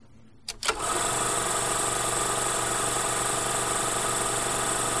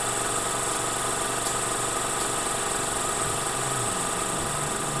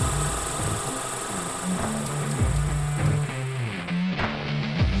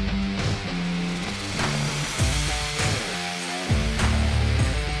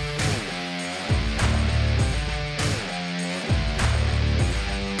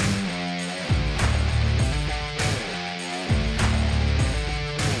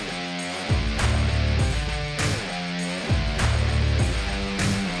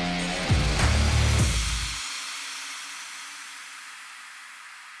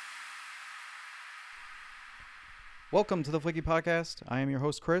Welcome to the Flicky Podcast. I am your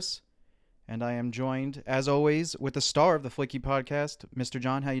host, Chris, and I am joined, as always, with the star of the Flicky Podcast, Mr.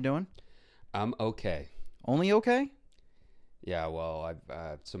 John. How you doing? I'm okay. Only okay? Yeah, well,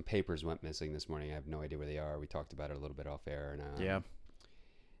 I've some papers went missing this morning. I have no idea where they are. We talked about it a little bit off air, and Yeah.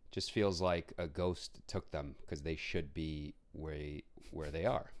 just feels like a ghost took them because they should be where they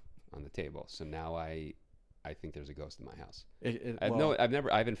are on the table. So now I think there's a ghost in my house.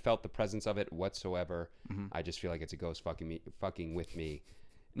 I haven't felt the presence of it whatsoever. Mhm. I just feel like it's a ghost fucking with me,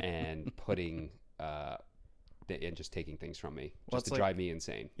 and putting and just taking things from me, Well, just to drive me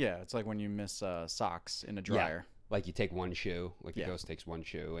insane. Yeah, it's like when you miss socks in a dryer. Like you take one shoe, like the Yeah. ghost takes one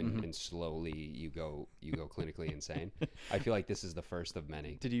shoe, and slowly you go clinically insane. I feel like this is the first of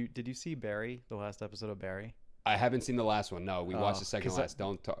many. Did you see Barry, the last episode of Barry? I haven't seen the last one. No, we watched the second 'cause last.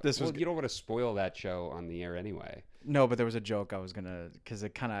 Don't talk. You don't want to spoil that show on the air anyway. No, but there was a joke I was gonna, because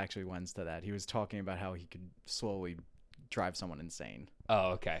it kind of actually lends to that. He was talking about how he could slowly drive someone insane.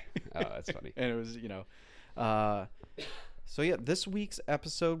 Oh, okay. Oh, that's funny. And it was, so yeah, this week's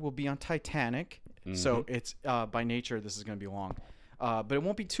episode will be on Titanic. Mm-hmm. So it's by nature this is going to be long, but it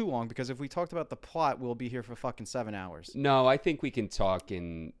won't be too long because if we talked about the plot, we'll be here for fucking 7 hours. No, I think we can talk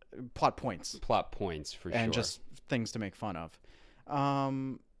in Plot points for sure, and just things to make fun of.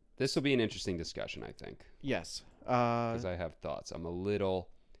 This will be an interesting discussion, I think. Yes, because I have thoughts. I'm a little.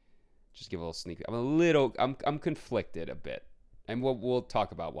 Just give a little sneak. I'm conflicted a bit. And we'll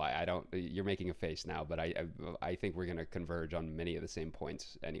talk about why. I don't. You're making a face now, but I think we're going to converge on many of the same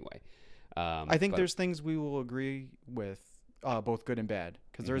points anyway. I think there's things we will agree with, both good and bad,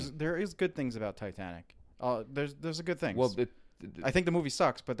 because there is good things about Titanic. There's a good things. Well, I think the movie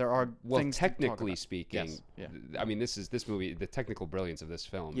sucks, but there are things. Technically speaking, yes. Yeah. I mean, this movie. The technical brilliance of this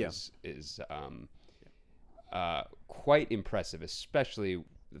film is quite impressive, especially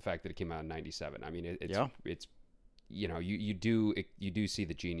the fact that it came out in '97. I mean, it's. You do see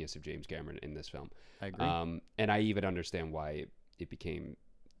the genius of James Cameron in this film. I agree. And I even understand why it became.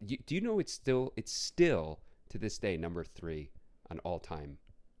 Do you know it's still to this day number 3 on all time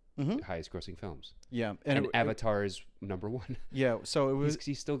highest grossing films. Yeah, and Avatar is number 1. Yeah, so it was.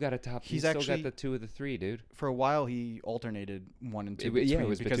 He's still got a top. He's still got the 2 of the 3, dude. For a while, he alternated 1 and 2. It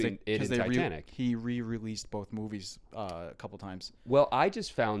was between it and Titanic. He re-released both movies a couple times. Well, I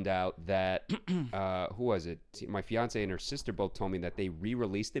just found out that who was it? My fiance and her sister both told me that they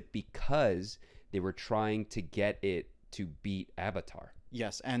re-released it because they were trying to get it to beat Avatar.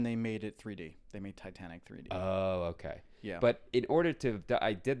 Yes, and they made it 3D. They made Titanic 3D. Oh, okay. Yeah. But in order to,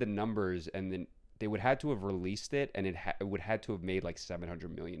 I did the numbers, and then they would have to have released it, and it would have to have made like $700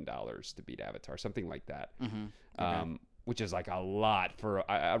 million to beat Avatar, something like that. Okay. Which is like a lot for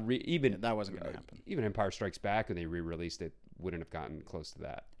even that wasn't going to happen. Even Empire Strikes Back, when they re-released it, wouldn't have gotten close to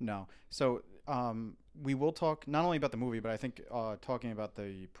that. No. So we will talk not only about the movie, but I think talking about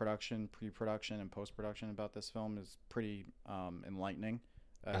the production, pre-production, and post-production about this film is pretty enlightening.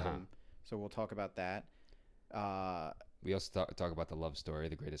 So we'll talk about that. We also talk about the love story,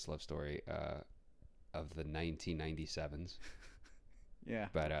 the greatest love story of the 1997s. Yeah,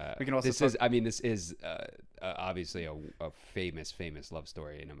 but we can also. This is obviously a famous love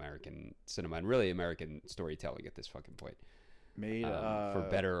story in American cinema and really American storytelling at this fucking point. Made for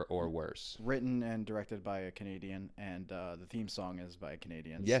better or worse. Written and directed by a Canadian, and the theme song is by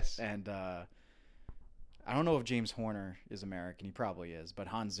Canadians. Yes, and I don't know if James Horner is American. He probably is, but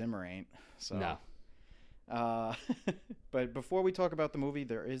Hans Zimmer ain't. So no. But before we talk about the movie,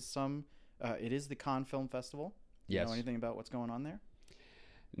 there is some. It is the Cannes Film Festival. Do you know anything about what's going on there?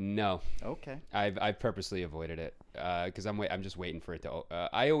 No. Okay. I've purposely avoided it because I'm just waiting for it to.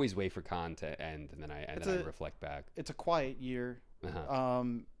 I always wait for Cannes to end, and then I reflect back. It's a quiet year.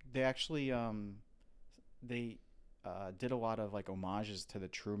 They actually they did a lot of like homages to the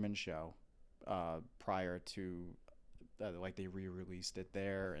Truman Show prior to like they re-released it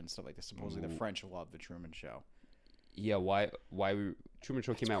there and stuff like that. Supposedly the French love the Truman Show. Yeah. Why Truman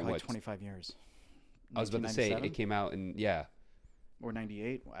Show came out in what? 25 years. I was about to say it came out in Or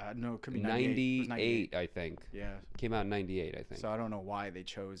 98? No, it could be 98, I think. Yeah. It came out in 98, I think. So I don't know why they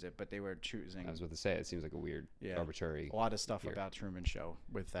chose it, but they were choosing. I was about to say, it seems like a weird, arbitrary. A lot of stuff about Truman Show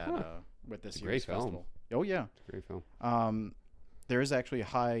with that, with this year's festival. Oh, yeah. It's a great film. There is actually a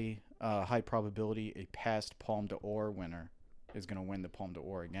high probability a past Palme d'Or winner is going to win the Palme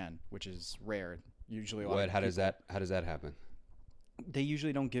d'Or again, which is rare. Usually, how does that happen? They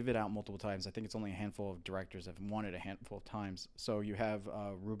usually don't give it out multiple times. I think it's only a handful of directors have won it a handful of times. So you have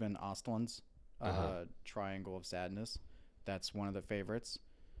Ruben Östlund's Triangle of Sadness. That's one of the favorites.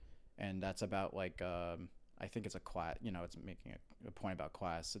 And that's about like I think it's a class. It's making a point about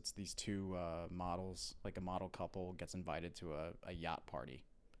class. It's these two models, like a model couple, gets invited to a yacht party.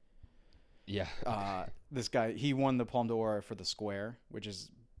 Yeah. This guy, he won the Palme d'Or for The Square, which is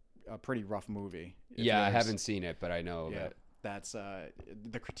a pretty rough movie. Yeah, I haven't seen it, but I know of it. That's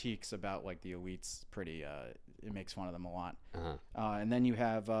the critiques about like the elites. Pretty. It makes fun of them a lot. And then you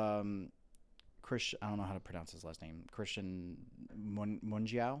have Christian. I don't know how to pronounce his last name. Christian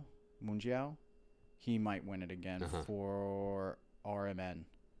Mungiao. He might win it again for RMN.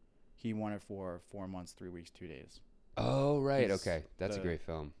 He won it for 4 months, 3 weeks, 2 days. Oh, right. Okay. That's a great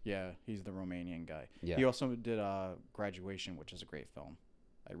film. Yeah, he's the Romanian guy. Yeah. He also did Graduation, which is a great film.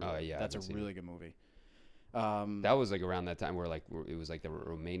 That's a really good movie. That was like around that time where like it was like the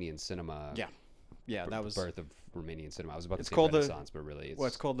Romanian cinema. Yeah, that was birth of Romanian cinema. I was about to say Renaissance, but really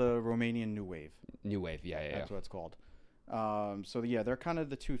it's called the Romanian New Wave. New Wave, yeah. That's what it's called. So yeah, they're kind of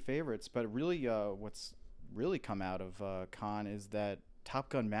the two favorites. But really, what's really come out of Cannes is that Top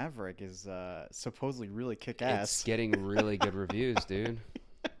Gun Maverick is supposedly really kick-ass. It's getting really good reviews, dude.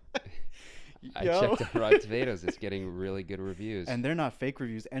 I checked on Rotten Tomatoes. It's getting really good reviews. And they're not fake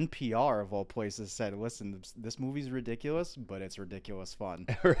reviews. NPR, of all places, said, listen, this movie's ridiculous, but it's ridiculous fun.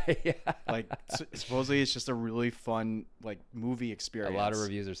 Right, yeah. Like, supposedly it's just a really fun, like, movie experience. A lot of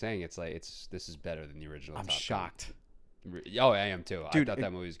reviews are saying this is better than the original Top Gun. I'm shocked. Oh, I am too. Dude, I thought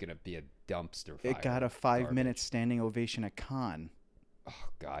that movie was going to be a dumpster fire. It got a 5-minute standing ovation at Cannes. Oh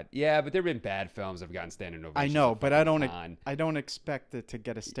God, yeah, but there've been bad films that have gotten standing ovations. I know, but I don't expect it to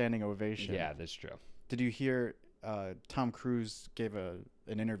get a I ovation. Yeah, that's true. Did you hear Tom Cruise gave an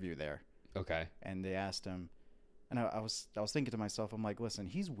interview there? Okay. And they asked him, and I was thinking to myself, I'm like, listen,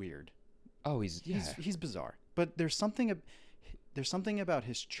 he's weird. Oh, he's bizarre. But there's something about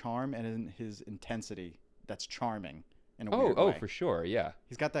his charm and his intensity that's charming in a weird way. Oh, for sure, yeah.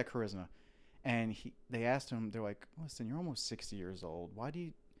 He's got that charisma. And they asked him, they're like, listen, you're almost 60 years old. Why do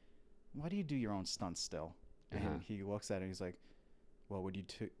you do your own stunts still? And he looks at it and he's like, well, would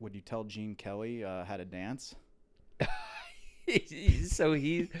you tell Gene Kelly how to dance? So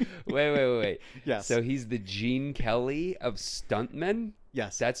wait. Yes. So he's the Gene Kelly of stuntmen?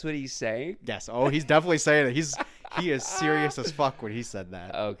 Yes. That's what he's saying? Yes. Oh, he's definitely saying it. He is serious as fuck when he said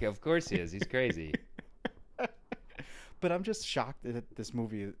that. Okay, of course he is. He's crazy. But I'm just shocked that this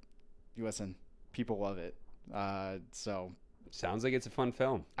movie... Listen, people love it. So sounds like it's a fun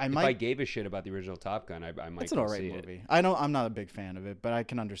film. If I gave a shit about the original Top Gun, I might. It's an alright movie. I know I'm not a big fan of it, but I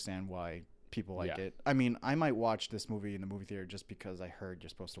can understand why people like it. I mean, I might watch this movie in the movie theater just because I heard you're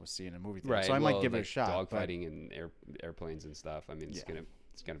supposed to see it in a movie theater. Right. So I might give it a shot. Dogfighting and airplanes and stuff. I mean, it's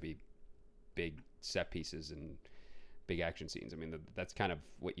gonna be big set pieces and big action scenes. I mean, that's kind of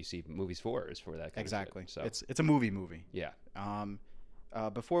what you see movies for. Is for that kind exactly. of shit. So it's a movie. Yeah.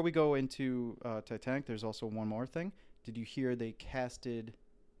 Before we go into Titanic, there's also one more thing. Did you hear they casted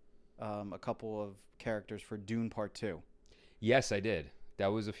a couple of characters for Dune Part 2? Yes, I did. That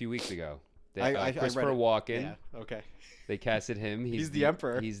was a few weeks ago. Christopher I Walken. Yeah, okay. They casted him. He's the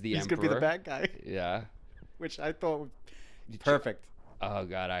emperor. He's going to be the bad guy. Yeah. Which I thought was perfect. Oh,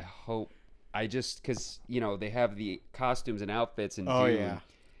 God, because, they have the costumes and outfits in Dune. Oh, yeah.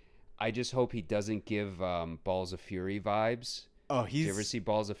 I just hope he doesn't give Balls of Fury vibes. Oh, Did you ever see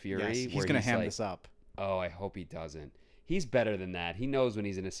Balls of Fury? Yes, he's going to ham this up. Oh, I hope he doesn't. He's better than that. He knows when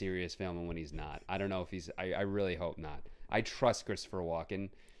he's in a serious film and when he's not. I don't know if he's... I really hope not. I trust Christopher Walken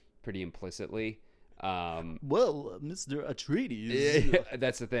pretty implicitly. Well, Mr. Atreides... Yeah,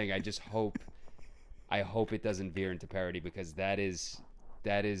 that's the thing. I just hope... I hope it doesn't veer into parody because that is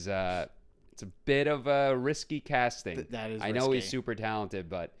it's a bit of a risky casting. That is I know he's super talented,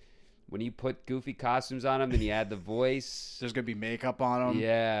 but... When you put goofy costumes on him and you add the voice... There's going to be makeup on him.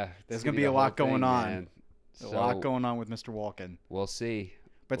 Yeah. There's going to be a lot going on. A lot going on with Mr. Walken. We'll see.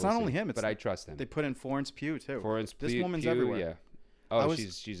 But it's not only him. But I trust him. They put in Florence Pugh, too. This woman's everywhere. Yeah. Oh,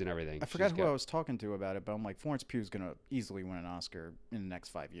 she's in everything. I forgot who I was talking to about it, but I'm like, Florence Pugh's going to easily win an Oscar in the next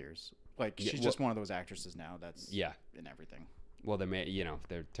 5 years. Like, she's just one of those actresses now that's in everything. Well,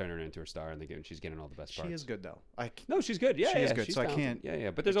 they're turning her into a star, and she's getting all the best parts. She is good, though. No, she's good. Yeah, she is good. She's so talented. I can't.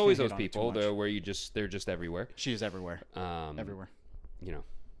 Yeah. But there's always those people there where they're just everywhere. She is everywhere. Everywhere.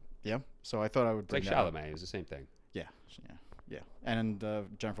 Yeah. So I thought I would bring like Chalamet. It was the same thing. Yeah. And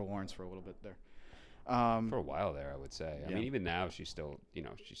Jennifer Lawrence for a little bit there. For a while there, I would say. I mean, even now she's still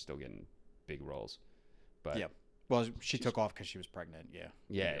getting big roles. But yeah. Well, she took off because she was pregnant. Yeah.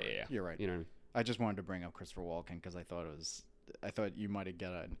 Yeah. You're right. You know what I mean? I just wanted to bring up Christopher Walken because I thought you might have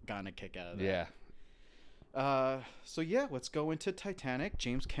gotten a kick out of that. Yeah. So let's go into Titanic,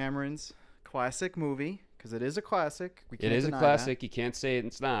 James Cameron's classic movie, because it is a classic. It is a classic. You can't say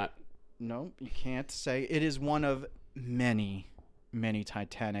it's not. No, you can't say. It is one of many, many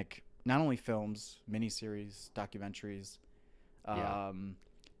Titanic, not only films, miniseries, documentaries. Yeah.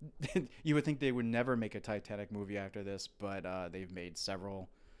 You would think they would never make a Titanic movie after this, but they've made several.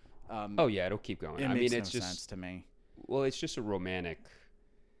 Oh yeah, it'll keep going. It I makes mean, no it's just sense to me. well, it's just a romantic,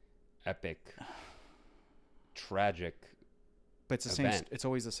 epic, tragic. But it's the event. same. It's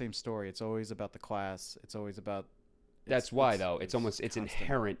always the same story. It's always about the class. It's always about. That's why though. It's constant.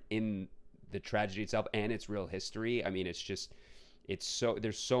 inherent in the tragedy itself and its real history. I mean, it's so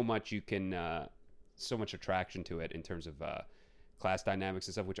there's so much you can so much attraction to it in terms of class dynamics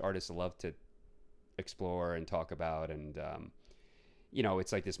and stuff, which artists love to explore and talk about. And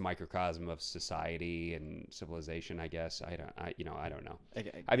it's like this microcosm of society and civilization, I guess. I don't know.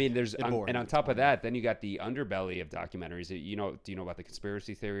 I mean, there's and on top of that, then you got the underbelly of documentaries. Do you know about the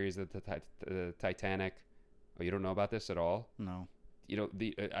conspiracy theories of the Titanic? Oh, you don't know about this at all? No.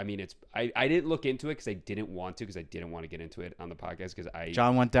 I mean, I didn't look into it because I didn't want to, because I didn't want to get into it on the podcast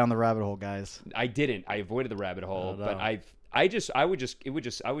John went down the rabbit hole, guys. I avoided the rabbit hole, but I would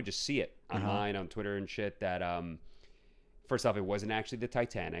just see it online on Twitter and shit that first off, it wasn't actually the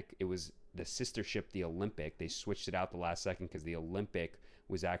Titanic. It was the sister ship, the Olympic. They switched it out the last second because the Olympic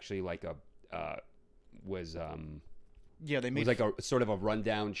was actually like they made like a sort of a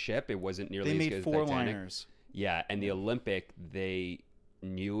rundown ship. It wasn't nearly they as made good as four Titanic. liners. Yeah, and the Olympic, they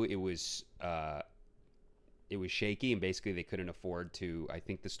knew it was shaky, and basically they couldn't afford to. I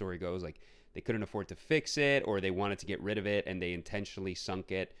think the story goes like they couldn't afford to fix it, or they wanted to get rid of it, and they intentionally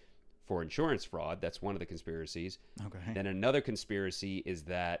sunk it for insurance fraud. That's one of the conspiracies. Okay. Then another conspiracy is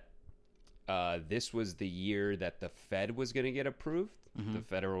that this was the year that the Fed was going to get approved, the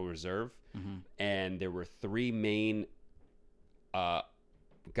Federal Reserve, and there were three main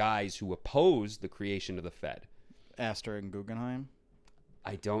guys who opposed the creation of the Fed. Astor and Guggenheim?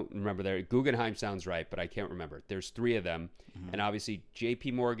 I don't remember their Guggenheim sounds right, but I can't remember. There's three of them, and obviously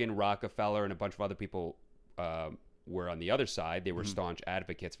J.P. Morgan, Rockefeller, and a bunch of other people were on the other side. They were staunch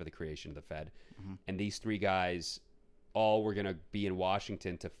advocates for the creation of the Fed, and these three guys all were going to be in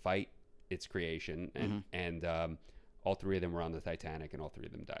Washington to fight its creation, and all three of them were on the Titanic, and all three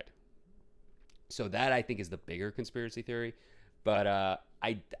of them died. So that, I think, is the bigger conspiracy theory. But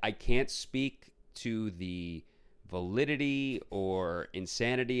I can't speak to the validity or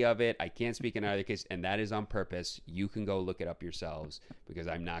insanity of it. I can't speak in either case, and that is on purpose. You can go look it up yourselves, because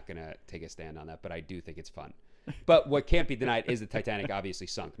I'm not going to take a stand on that, but I do think it's fun. But what can't be denied is the Titanic obviously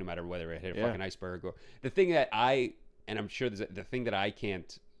sunk, no matter whether it hit a fucking iceberg or... The thing that and I'm sure the thing that I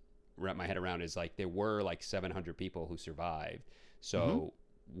can't wrap my head around is, like, there were like 700 people who survived. So...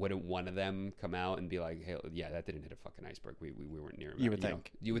 Wouldn't one of them come out and be like, "Hey, yeah, that didn't hit a fucking iceberg. We weren't near." You would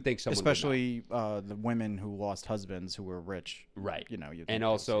think. You would think someone, especially the women who lost husbands who were rich, right? And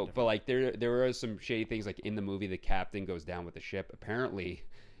also, but like there are some shady things. Like in the movie, the captain goes down with the ship. Apparently,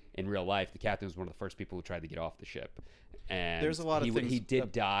 in real life, the captain was one of the first people who tried to get off the ship. And there's a lot of things. He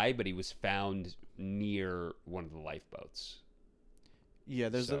did die, but he was found near one of the lifeboats. Yeah,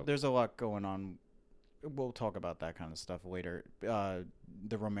 there's a lot going on. We'll talk about that kind of stuff later.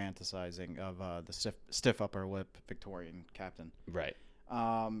 The romanticizing of the stiff upper lip Victorian captain. Right.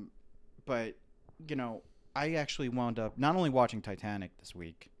 But, I actually wound up not only watching Titanic this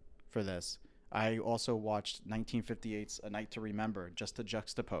week for this, I also watched 1958's A Night to Remember, just to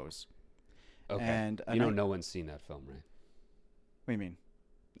juxtapose. Okay. And no one's seen that film, right? What do you mean?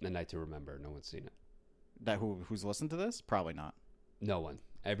 A Night to Remember, no one's seen it. Who's listened to this? Probably not. No one.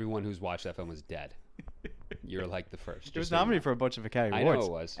 Everyone who's watched that film is dead. You're like the first. It was nominated for a bunch of Academy Awards. I know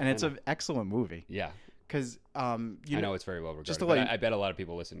it was. And it's an excellent movie. Yeah. Because I know it's very well regarded. Just I bet a lot of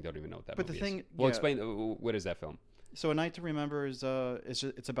people listening don't even know what that movie is. Well, explain, what is that film? So A Night to Remember is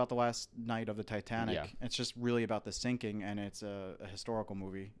it's about the last night of the Titanic. Yeah. It's just really about the sinking, and it's a historical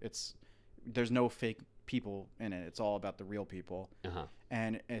movie. There's no fake people in it. It's all about the real people. Uh-huh.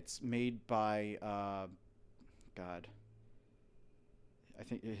 And it's made by I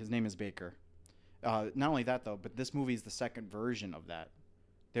think his name is Baker. Not only that, though, but this movie is the second version of that.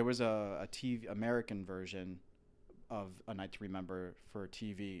 There was a TV American version of A Night to Remember for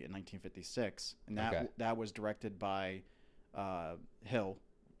TV in 1956, and that was directed by Hill,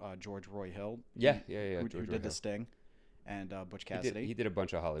 George Roy Hill. Who did The Sting, and Butch Cassidy. He did a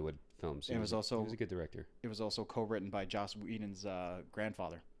bunch of Hollywood films. He was a good director. It was also co-written by Joss Whedon's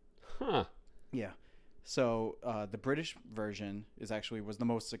grandfather. Huh. Yeah. So the British version was the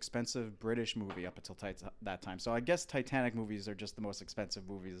most expensive British movie up until that time. So I guess Titanic movies are just the most expensive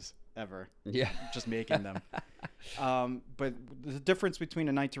movies ever. Yeah, just making them. But the difference between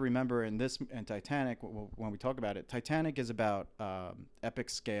A Night to Remember and Titanic, when we talk about it, Titanic is about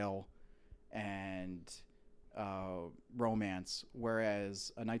epic scale, and romance,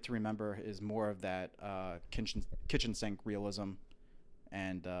 whereas A Night to Remember is more of that kitchen sink realism,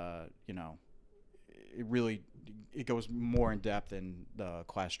 and it goes more in depth in the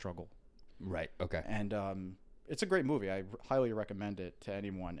class struggle. Right. Okay. And it's a great movie. I highly recommend it to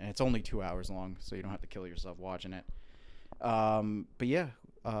anyone, and it's only 2 hours long, so you don't have to kill yourself watching it. But yeah,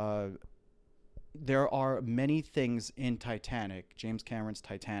 there are many things in Titanic, James Cameron's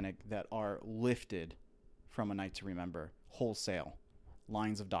Titanic, that are lifted from A Night to Remember wholesale.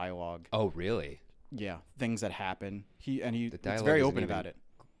 Lines of dialogue. Oh, really? Yeah, things that happen. He's very isn't open about it.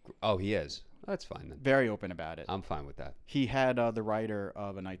 Oh, he is. That's fine then. Very open about it. I'm fine with that. He had the writer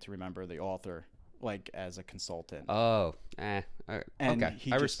of A Night to Remember, the author, like as a consultant. Oh, okay.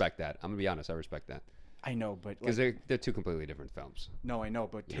 I respect that. I'm gonna be honest. I respect that. I know, but because they're two completely different films. No, I know,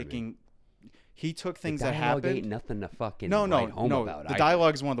 but You know what I mean? he took things The that dialogue happened. ain't nothing to fucking No, write home about. The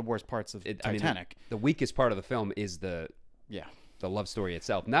dialogue is one of the worst parts of Titanic. I mean, the weakest part of the film is the love story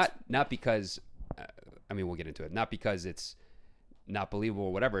itself. Not because, we'll get into it. Not because it's not believable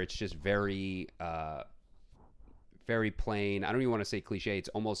or whatever. It's just very, very plain. I don't even want to say cliche.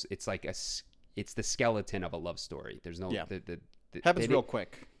 It's like it's the skeleton of a love story. There's no happens real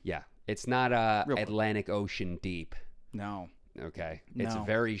quick. Yeah, it's not Atlantic Ocean deep. No. Okay, it's No.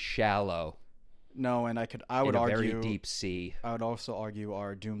 very shallow. No, and I would argue very deep sea. I would also argue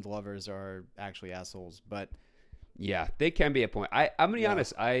our doomed lovers are actually assholes, but yeah, they can be a point. I'm gonna be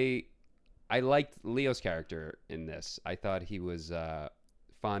honest. I liked Leo's character in this. I thought he was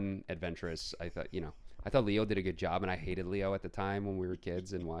fun, adventurous. I thought Leo did a good job, and I hated Leo at the time when we were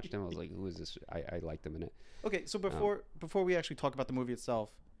kids and watched him. I was like, who is this? I liked him in it. Okay, so before we actually talk about the movie itself,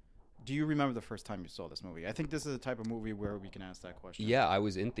 do you remember the first time you saw this movie? I think this is the type of movie where we can ask that question. Yeah, I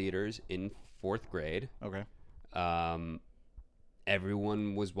was in theaters in 4th grade. Okay.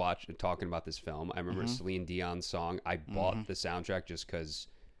 Everyone was talking about this film. I remember Celine Dion's song. I bought the soundtrack just because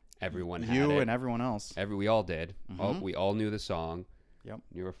everyone had it. You and everyone else. We all did. We all knew the song. Yep.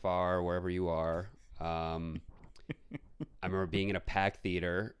 You were far, wherever you are. I remember being in a packed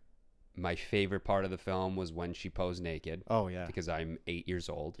theater. My favorite part of the film was when she posed naked. Oh, yeah. Because I'm 8 years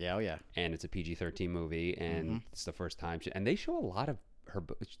old. Yeah, oh, yeah. And it's a PG-13 movie, and it's the first time. And they show a lot of her.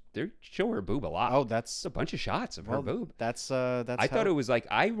 They show her boob a lot. Oh, that's it's a bunch of shots of her boob. That's. I thought it was like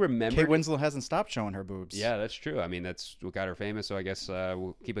I remember. Kate Winslet hasn't stopped showing her boobs. Yeah, that's true. I mean, that's what got her famous. So I guess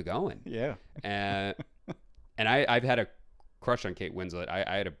we'll keep it going. Yeah. And I've had a crush on Kate Winslet.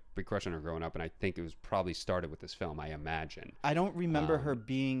 I had a big crush on her growing up, and I think it was probably started with this film. I imagine. I don't remember her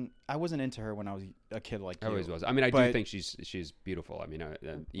being. I wasn't into her when I was a kid like you. I always was. I mean, I do think she's beautiful. I mean,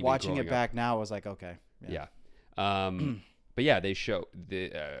 even watching it up, back now, I was like, okay. Yeah. But yeah, they show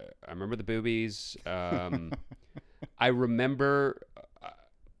the. I remember the boobies. I remember.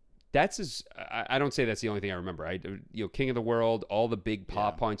 I don't say that's the only thing I remember. King of the World, all the big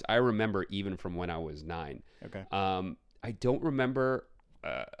plot points. I remember even from when I was 9. Okay. I don't remember,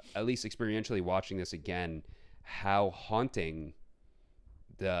 at least experientially watching this again, how haunting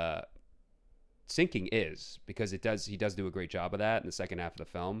the sinking is, because he does do a great job of that in the second half of the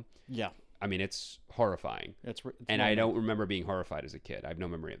film. Yeah. I mean, it's horrifying. And I don't remember being horrified as a kid. I have no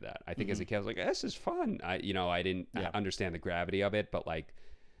memory of that. I think as a kid, I was like, this is fun. I didn't understand the gravity of it, but like,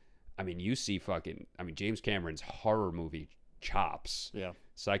 I mean, you see James Cameron's horror movie chops,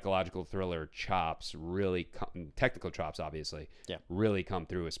 psychological thriller chops, really technical chops, obviously, really come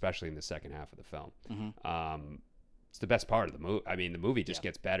through, especially in the second half of the film. It's the best part of the movie. I mean, the movie just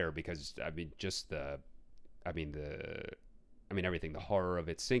gets better because everything, the horror of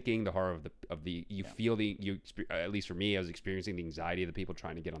it sinking, the horror of the at least for me, I was experiencing the anxiety of the people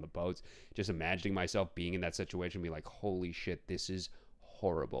trying to get on the boats, just imagining myself being in that situation, be like, holy shit, this is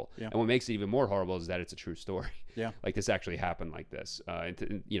horrible. And what makes it even more horrible is that it's a true story. Like this actually happened like this, and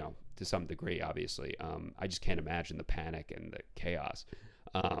to some degree, obviously. I just can't imagine the panic and the chaos.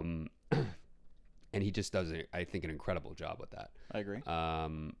 And he just does, I think, an incredible job with that. I agree.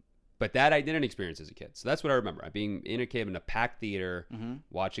 But that I didn't experience as a kid. So that's what I remember. Being in a cave in a packed theater,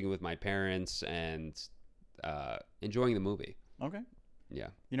 watching it with my parents, and enjoying the movie. Okay. Yeah.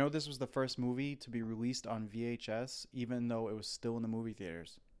 This was the first movie to be released on VHS, even though it was still in the movie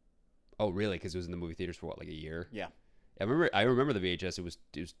theaters. Oh, really? Because it was in the movie theaters for like a year? Yeah. I remember the VHS. It was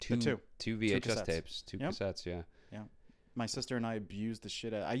two VHS cassettes. Tapes, two cassettes. Yeah. Yeah. My sister and I abused the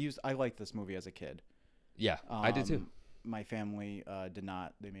shit out. I liked this movie as a kid. Yeah, I did too. My family did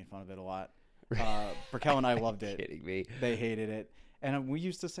not. They made fun of it a lot. Raquel and I loved it. Kidding me? They hated it, and we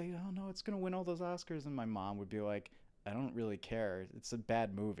used to say, "Oh no, it's gonna win all those Oscars." And my mom would be like, I don't really care. It's a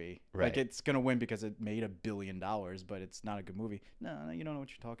bad movie. Right. Like, it's going to win because it made $1 billion, but it's not a good movie. No, you don't know what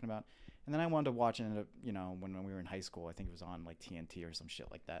you're talking about. And then I wanted to watch it, when we were in high school. I think it was on, like, TNT or some shit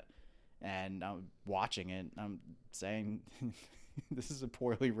like that. And I'm watching it. I'm saying, this is a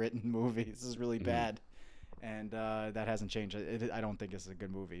poorly written movie. This is really bad. And that hasn't changed. I don't think it's a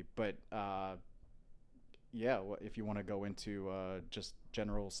good movie. But, if you want to go into just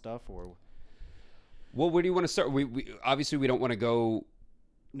general stuff or... Well, where do you want to start? We obviously we don't want to go.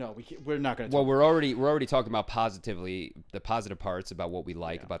 No, we're not going to. Well, we're already talking about the positive parts about what we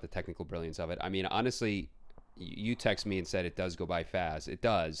like about the technical brilliance of it. I mean, honestly, you text me and said it does go by fast. It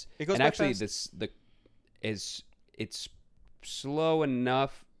does. It goes and by actually, fast. It's slow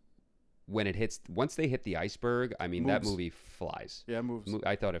enough when it hits. Once they hit the iceberg, I mean, that movie flies. Yeah, it moves.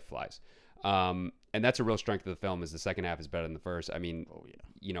 I thought it flies. And that's a real strength of the film. Is the second half is better than the first. I mean,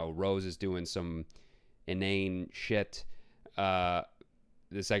 Rose is doing some inane shit. The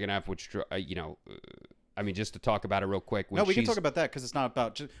second half, which I mean, just to talk about it real quick. No, we can talk about that because it's not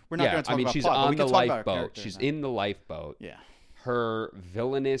about. We're not going to talk about she's plot, on we the can talk about her lifeboat. character She's now. in the lifeboat. Yeah. Her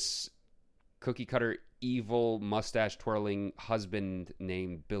villainous, cookie cutter, evil, mustache twirling husband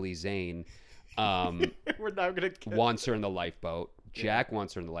named Billy Zane. We're not going to wants her in the lifeboat. Jack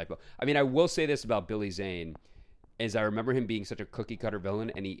wants her in the lifeboat. I mean, I will say this about Billy Zane. Is I remember him being such a cookie cutter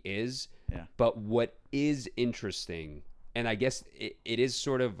villain, and he is. Yeah. But what is interesting, and I guess it is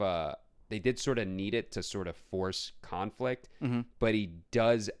sort of, they did sort of need it to sort of force conflict, but he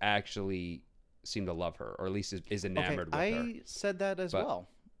does actually seem to love her, or at least is enamored with her. I said that as well.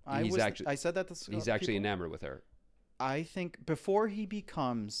 I said that to he's actually enamored with her. I think before he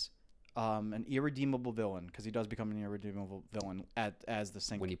becomes an irredeemable villain, because he does become an irredeemable villain as the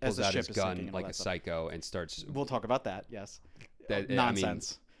sink. When he pulls out his gun like a stuff. Psycho and starts. We'll talk about that. Yes.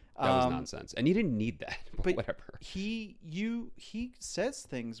 Nonsense. I mean, that was nonsense, and you didn't need that. But whatever. He says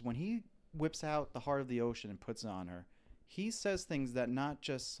things when he whips out the heart of the ocean and puts it on her. He says things that not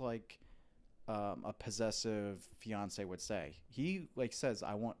just like a possessive fiance would say. He like says,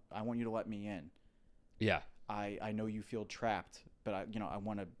 "I want you to let me in." Yeah. I know you feel trapped, but I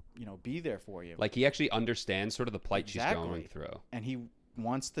want to be there for you. Like he actually understands sort of the plight she's going through, and he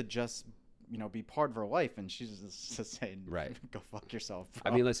wants to just be part of her life, and she's just saying, right, go fuck yourself,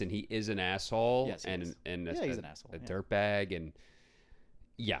 bro. I mean, listen, he is an asshole. Yes, and he's an asshole, a dirtbag, and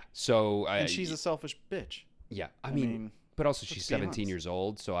so and she's a selfish bitch. Yeah, I mean, but also she's 17 years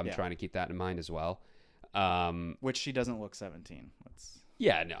old, so I'm trying to keep that in mind as well. Which she doesn't look 17.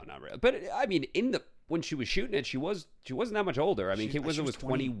 Yeah, no, not really. But I mean, when she was shooting it, she wasn't that much older. I mean, Kate Winslet was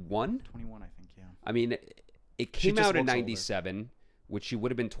 21. 21, I think. Yeah. I mean, it came out in '97, which she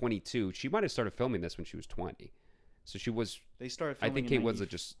would have been 22. She might have started filming this when she was 20. So she was. They started. Filming I think Kate Winslet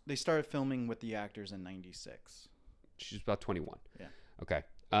just. They started filming with the actors in '96. She's about 21. Yeah. Okay.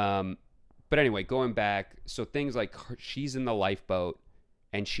 But anyway, going back, so things like she's in the lifeboat.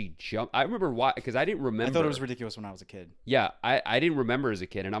 And she jumped. I remember why, because I didn't remember. I thought it was ridiculous when I was a kid. Yeah, I didn't remember as a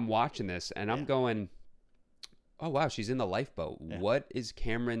kid, and I'm watching this, and I'm going, "Oh wow, she's in the lifeboat. Yeah. What is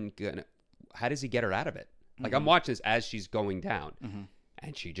Cameron gonna? How does he get her out of it?" Like I'm watching this as she's going down,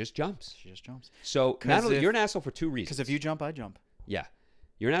 and she just jumps. So you're an asshole for two reasons. Because if you jump, I jump. Yeah,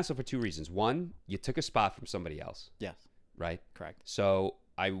 you're an asshole for two reasons. One, you took a spot from somebody else. Yes. Right. Correct. So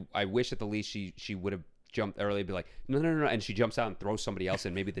I wish at the least she would have jumped early and be like, no, and she jumps out and throws somebody else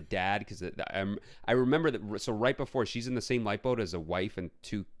in, maybe the dad, because I remember that. So right before, she's in the same lifeboat as a wife and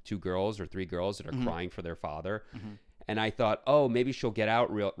two girls or three girls that are crying for their father, and I thought, oh, maybe she'll get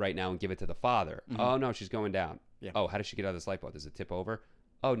out right now and give it to the father. Oh no, she's going down. Yeah. Oh, how does she get out of this lifeboat? Does it tip over?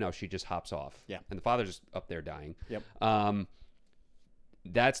 Oh no, she just hops off. Yeah. And the father's just up there dying. Yep.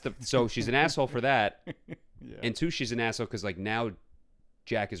 So she's an asshole for that. Yeah. And two, she's an asshole because like now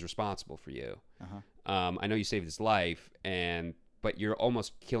Jack is responsible for you. I know you saved his life, but you're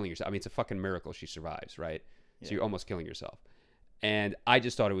almost killing yourself. I mean, it's a fucking miracle she survives, right? Yeah. So you're almost killing yourself. And I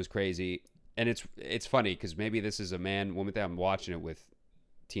just thought it was crazy. And it's funny because maybe this is a woman that I'm watching it with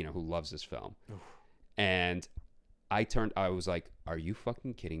Tina, who loves this film. Oof. And I was like, are you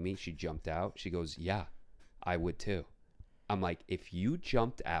fucking kidding me? She jumped out. She goes, yeah, I would too. I'm like, if you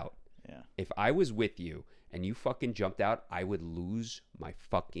jumped out, if I was with you, and you fucking jumped out, I would lose my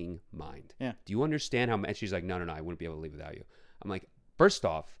fucking mind. Yeah. Do you understand how much? She's like, no, I wouldn't be able to leave without you. I'm like, first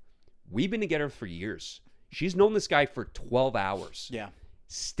off, we've been together for years. She's known this guy for 12 hours. Yeah.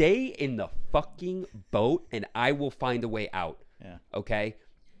 Stay in the fucking boat and I will find a way out. Yeah. Okay?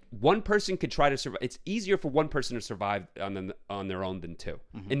 One person could try to survive. It's easier for one person to survive on their own than two.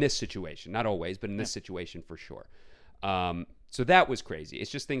 In this situation. Not always, but in this situation for sure. So that was crazy.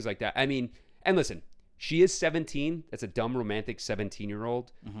 It's just things like that. I mean, and listen, she is 17. That's a dumb romantic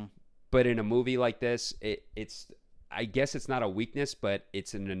 17-year-old. Mm-hmm. But in a movie like this, it's I guess it's not a weakness, but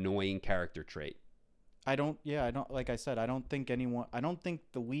it's an annoying character trait. Like I said, I don't think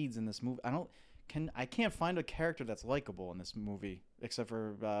the leads in this movie, I can't find a character that's likable in this movie except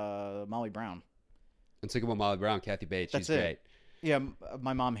for Molly Brown. Let's think about Molly Brown, Kathy Bates. That's She's great. Yeah,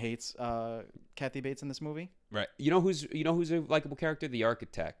 my mom hates Kathy Bates in this movie. Right. You know who's a likable character? The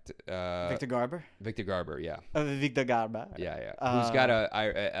architect. Victor Garber. Victor Garber, yeah. Victor Garber. Yeah. Who's got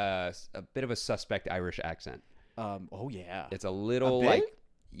a bit of a suspect Irish accent. Oh yeah. It's a little like,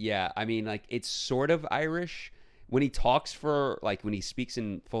 yeah. I mean, like it's sort of Irish. When he talks when he speaks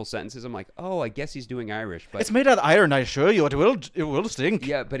in full sentences, I'm like, oh, I guess he's doing Irish. But it's made out of iron, I assure you. It will stink.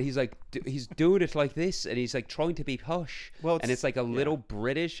 Yeah, but he's like, he's doing it like this, and he's like trying to be hush. Well, and it's like a little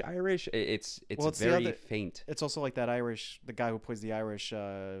British Irish. It's very faint. It's also like that Irish, the guy who plays the Irish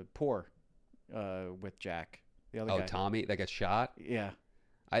poor with Jack. The other guy. Tommy, that got shot. Yeah.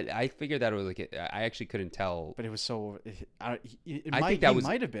 I figured that it was like I actually couldn't tell, but it was so. I think that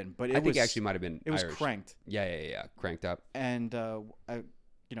might have been, but I think it actually might have been. It was Irish. cranked. Yeah, cranked up. And I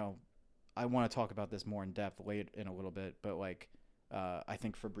want to talk about this more in depth later in a little bit, but like, I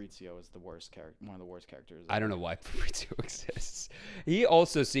think Fabrizio is one of the worst characters. I don't know why Fabrizio exists.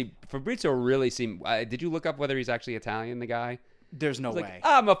 Fabrizio really seemed. Did you look up whether he's actually Italian? The guy. There's no way.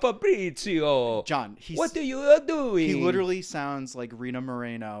 I'm a Fabrizio. John, what are you doing? He literally sounds like Rita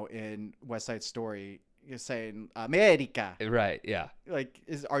Moreno in West Side Story. You're saying America. Right, yeah. Like,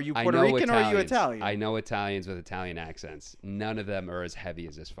 are you Puerto Rican or are you Italian? I know Italians with Italian accents. None of them are as heavy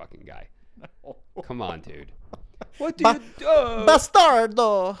as this fucking guy. No. Come on, dude. What do you do?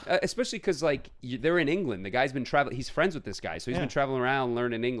 Bastardo. Especially because, like, they're in England. The guy's been traveling. He's friends with this guy. So he's been traveling around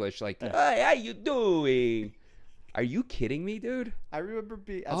learning English. Like, hey, how you doing? Are you kidding me, dude? I remember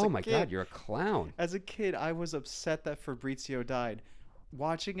being. Oh my God, you're a clown. As a kid, I was upset that Fabrizio died.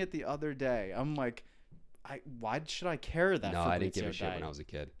 Watching it the other day, I'm like, why should I care that? No, Fabrizio I didn't give a died? shit when I was a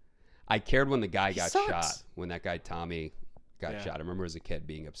kid. I cared when the guy got sucks. shot. When that guy Tommy got shot. I remember as a kid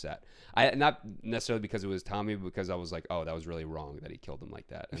being upset. Not necessarily because it was Tommy, but because I was like, oh, that was really wrong that he killed him like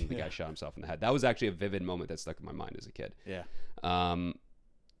that, and the guy shot himself in the head. That was actually a vivid moment that stuck in my mind as a kid. Yeah.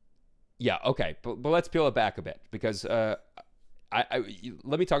 Yeah, okay, but let's peel it back a bit because let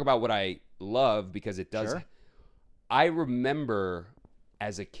me talk about what I love because it does. Sure. I remember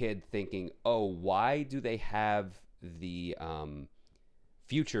as a kid thinking, oh, why do they have the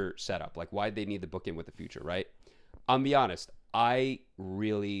future set up? Like, why do they need the bookend with the future, right? I'll be honest, I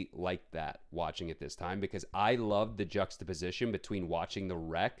really liked that watching it this time because I loved the juxtaposition between watching the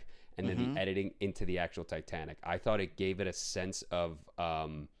wreck and then the editing into the actual Titanic. I thought it gave it a sense of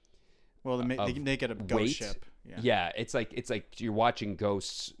they make it a ghost ship. Yeah, it's like you're watching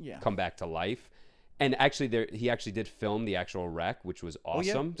ghosts come back to life. And actually, he actually did film the actual wreck, which was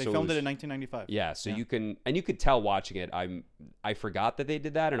awesome. They filmed it in 1995. Yeah, so you could tell watching it. I forgot that they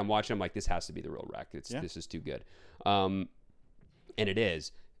did that, and I'm watching. I'm like, this has to be the real wreck. This is too good, and it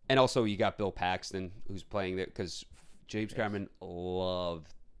is. And also, you got Bill Paxton who's playing it because James Cameron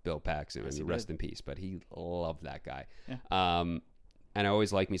loved Bill Paxton. Yes, rest in peace, but he loved that guy. Yeah. And I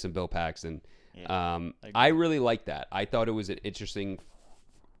always like me some Bill Paxton. Yeah, I really like that. I thought it was an interesting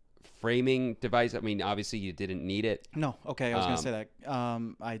framing device. I mean, obviously you didn't need it. No. Okay, I was going to say that.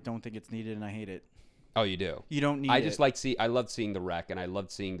 I don't think it's needed and I hate it. Oh, you do? You don't need it. I just I loved seeing the wreck and I loved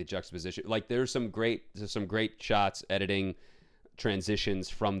seeing the juxtaposition. Like there's some great shots, editing transitions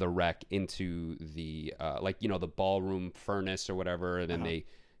from the wreck into the the ballroom furnace or whatever, and then they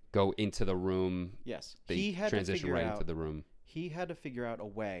go into the room. Yes. They transition right into the room. He had to figure out a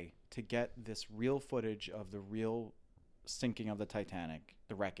way to get this real footage of the real sinking of the Titanic,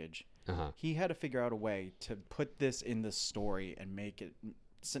 the wreckage. He had to figure out a way to put this in the story and make it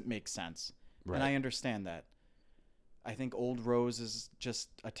make sense. Right. And I understand that. I think Old Rose is just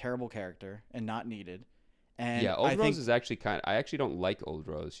a terrible character and not needed. And yeah, Old Rose is actually I actually don't like Old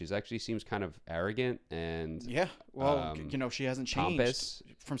Rose. She's actually seems kind of arrogant and she hasn't changed. Pompous.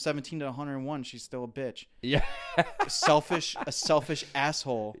 From 17 to 101, she's still a bitch. Yeah. a selfish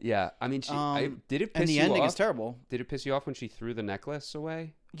asshole. Yeah, I mean, did it piss you off? And the ending is terrible. Did it piss you off when she threw the necklace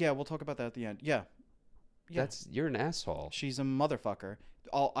away? Yeah, we'll talk about that at the end. Yeah. You're an asshole. She's a motherfucker.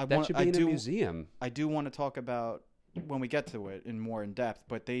 That should be in a museum. I do want to talk about when we get to it more in depth,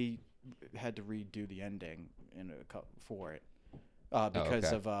 but they had to redo the ending for it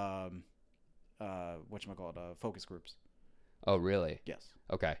because of focus groups. Oh, really? Yes.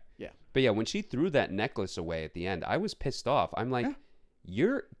 Okay. Yeah. But yeah, when she threw that necklace away at the end, I was pissed off. I'm like,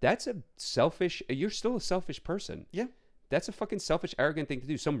 you're still a selfish person. Yeah. That's a fucking selfish, arrogant thing to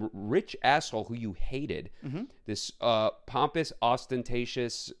do. Some rich asshole who you hated, this pompous,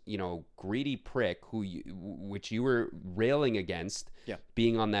 ostentatious, greedy prick which you were railing against,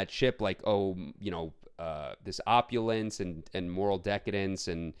 being on that ship, like, this opulence and moral decadence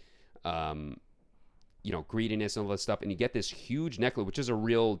and, greediness and all this stuff. And you get this huge necklace, which is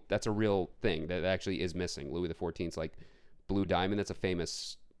that's a real thing that actually is missing. Louis XIV's like blue diamond. That's a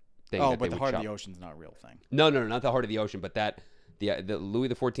famous thing. Oh, but the Heart of the Ocean's not a real thing. No, not the Heart of the Ocean, but the Louis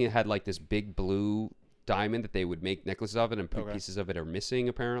XIV had like this big blue diamond that they would make necklaces of it, and pieces of it are missing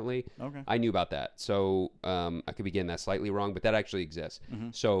apparently. Okay. I knew about that, so I could be getting that slightly wrong, but that actually exists.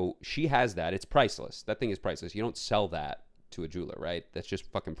 So she has that. It's priceless. That thing is priceless. You don't sell that to a jeweler, right? That's just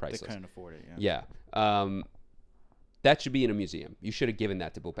fucking priceless. They couldn't afford it. Yeah. That should be in a museum. You should have given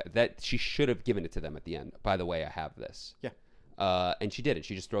that to Bopet. That she should have given it to them at the end. By the way, I have this. Yeah. And she didn't.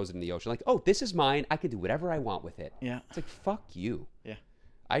 She just throws it in the ocean. Like, oh, this is mine. I can do whatever I want with it. Yeah. It's like, fuck you. Yeah.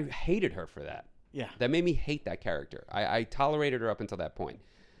 I hated her for that. Yeah. That made me hate that character. I tolerated her up until that point.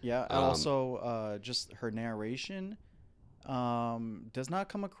 Yeah. Also, just her narration does not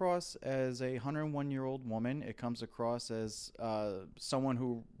come across as a 101-year-old woman. It comes across as someone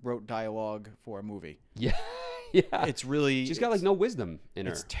who wrote dialogue for a movie. Yeah. Yeah. It's really... She's got, like, no wisdom in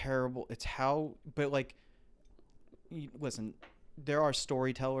her. It's terrible. It's how... But, like... Listen, there are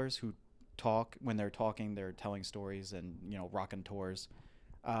storytellers who talk. When they're talking, they're telling stories and, rocking tours.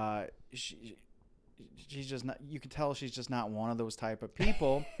 She's just not... You can tell she's just not one of those type of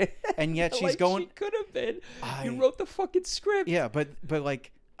people. And yet she's going... She could have been. You wrote the fucking script. Yeah, but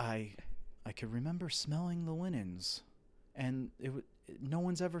like, I could remember smelling the linens. And no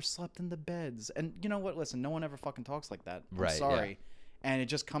one's ever slept in the beds. And you know what? Listen, no one ever fucking talks like that. I'm sorry. Yeah. And it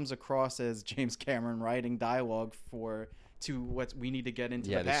just comes across as James Cameron writing dialogue to what we need to get into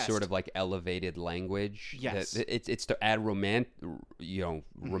the past. Yeah, this sort of like elevated language. Yes. It's to add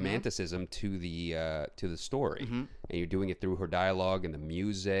romanticism to the story. And you're doing it through her dialogue and the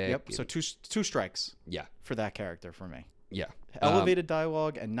music. Yep. So two strikes. Yeah. For that character for me. Yeah. Elevated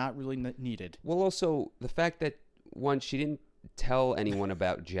dialogue and not really needed. Well, also the fact that she didn't tell anyone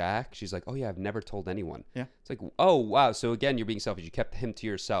about Jack. She's like, oh yeah, I've never told anyone. Yeah. It's like, oh wow, so again, you're being selfish. You kept him to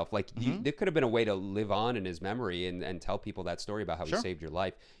yourself. Like, there could have been a way to live on in his memory and tell people that story about how he saved your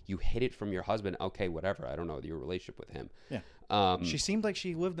life. You hid it from your husband. Okay, whatever. I don't know your relationship with him. Yeah. She seemed like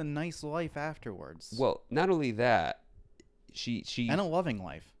she lived a nice life afterwards. Well, not only that, she and a loving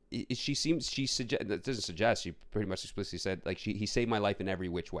life. That doesn't suggest. She pretty much explicitly said, like, he saved my life in every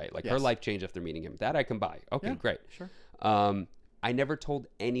which way. Like, her life changed after meeting him. That I can buy. Okay, yeah, great. Sure. I never told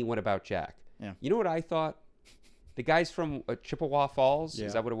anyone about Jack. Yeah. You know what I thought? The guys from Chippewa Falls. Yeah.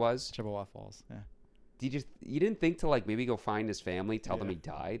 Is that what it was? Chippewa Falls. Yeah. You didn't think to, like, maybe go find his family, tell them he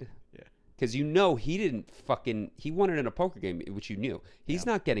died? Yeah. Because he won it in a poker game, which you knew. He's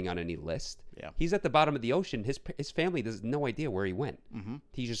not getting on any list. Yeah. He's at the bottom of the ocean. His family has no idea where he went. Mm-hmm.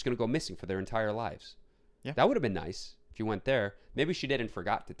 He's just going to go missing for their entire lives. Yeah. That would have been nice if you went there. Maybe she did and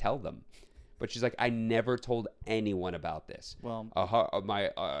forgot to tell them. But she's like, I never told anyone about this. Well,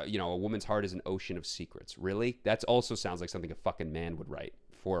 a woman's heart is an ocean of secrets. Really? That also sounds like something a fucking man would write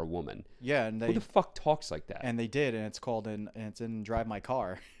for a woman. Yeah, and who the fuck talks like that? And they did, and it's in Drive My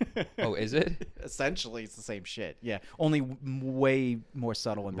Car. Oh, is it? Essentially, it's the same shit. Yeah, only way more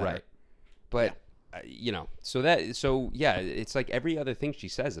subtle and better. Right. But it's like every other thing she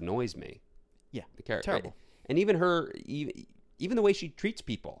says annoys me. Yeah, the character, terrible. Right? And even her, even the way she treats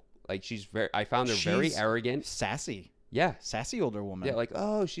people. Like, I found her very arrogant, sassy. Yeah, sassy older woman. Yeah, like,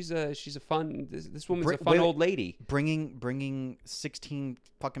 oh, she's a fun. This woman's a fun old lady. Bringing 16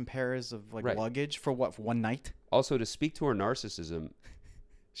 fucking pairs of luggage for what? For one night. Also, to speak to her narcissism,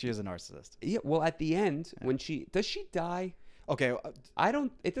 she is a narcissist. Yeah. Well, at the end, when does she die? Okay, I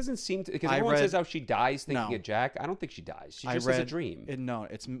don't. It doesn't seem to, because everyone says how she dies thinking of Jack. I don't think she dies. She just has a dream. No,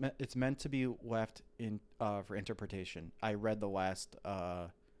 it's meant to be left in for interpretation. I read the last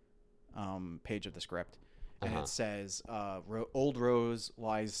page of the script, and it says old Rose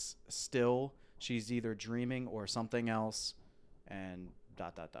lies still. She's either dreaming or something else, and ...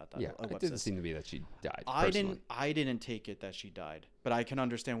 Yeah, it didn't seem to be that she died. I didn't take it that she died, but I can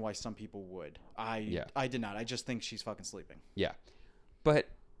understand why some people would. I did not. I just think she's fucking sleeping. Yeah, but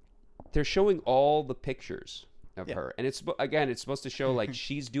they're showing all the pictures of her, and it's supposed to show like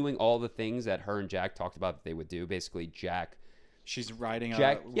she's doing all the things that her and Jack talked about that they would do. Basically, Jack. She's riding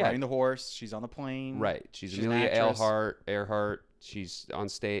the horse. She's on the plane. Right. She's Amelia Earhart. She's on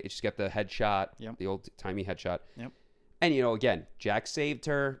stage. She's got the headshot. Yep. The old timey headshot. Yep. And again, Jack saved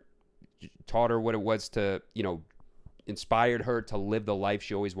her, taught her what it was to, inspired her to live the life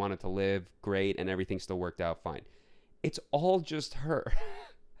she always wanted to live. Great, and everything still worked out fine. it's all just her.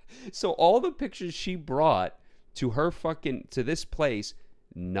 So all the pictures she brought to her to this place,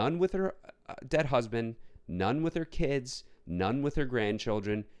 none with her dead husband, none with her kids, none with her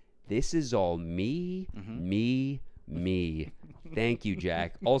grandchildren. This is all me, me. Thank you,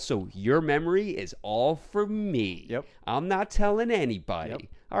 Jack. Also, your memory is all for me. Yep. I'm not telling anybody. Yep.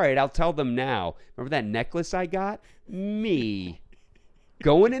 All right, I'll tell them now. Remember that necklace I got? Me.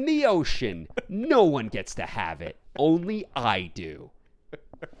 Going in the ocean. No one gets to have it. Only I do.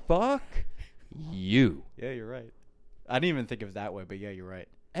 Fuck you. Yeah, you're right. I didn't even think of it that way, but yeah, you're right.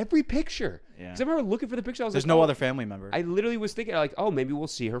 Every picture. Yeah. Because I remember looking for the picture. I was There's like, no oh. other family member. I literally was thinking, like, oh, maybe we'll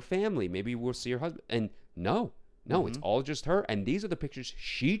see her family. Maybe we'll see her husband. And no, it's all just her. And these are the pictures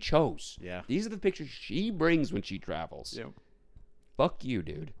she chose. Yeah. These are the pictures she brings when she travels. Yep. Fuck you,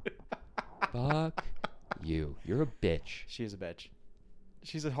 dude. Fuck you. You're a bitch. She is a bitch.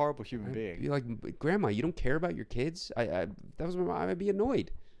 She's a horrible human being. You're like, Grandma, you don't care about your kids? I'd be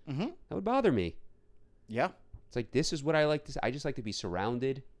annoyed. Mm-hmm. That would bother me. Yeah. It's like, this is what I like to say. I just like to be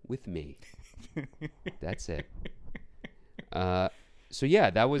surrounded with me. That's it. So yeah,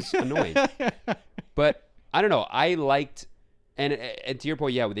 that was annoying. But I don't know. I liked, and to your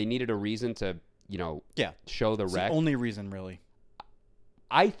point, yeah, they needed a reason to, show the It's wreck. the only reason, really.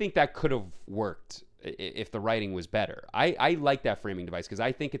 I think that could have worked if the writing was better. I like that framing device because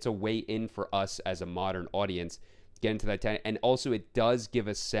I think it's a way in for us as a modern audience to get into that. And also it does give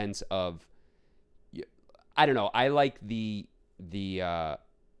a sense of, I don't know. I like the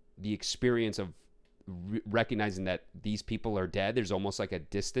experience of recognizing that these people are dead. There's almost like a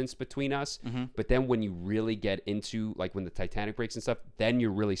distance between us. Mm-hmm. But then when you really get into, like, when the Titanic breaks and stuff, then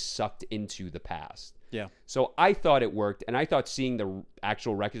you're really sucked into the past. Yeah. So I thought it worked, and I thought seeing the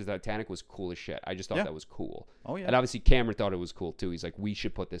actual wreckage of the Titanic was cool as shit. I just thought that was cool. Oh, yeah. And obviously Cameron thought it was cool too. He's like, we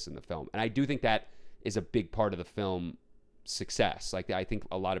should put this in the film. And I do think that is a big part of the film success. Like, I think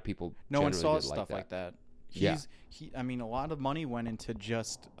a lot of people No one saw did stuff like that. Yeah. I mean, a lot of money went into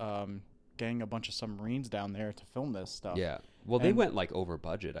just getting a bunch of submarines down there to film this stuff. Yeah. Well, they went like over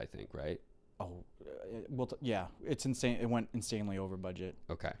budget, I think, right? Oh, yeah. It's insane. It went insanely over budget.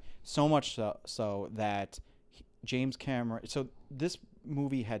 Okay. So much so that James Cameron. So this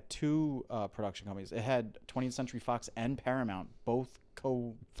movie had two production companies. It had 20th Century Fox and Paramount both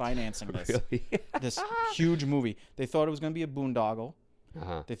co-financing this. Really? This huge movie. They thought it was going to be a boondoggle.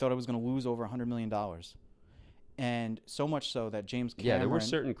 Uh-huh. They thought it was going to lose over $100 million. And so much so that James Cameron... Yeah, there were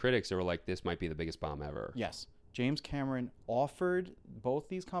certain critics that were like, this might be the biggest bomb ever. Yes. James Cameron offered both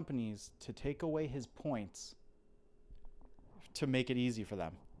these companies to take away his points to make it easy for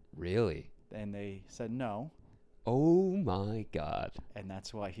them. Really? And they said no. Oh my God. And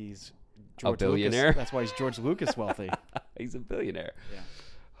that's why he's a billionaire? That's why he's George Lucas wealthy. He's a billionaire. Yeah.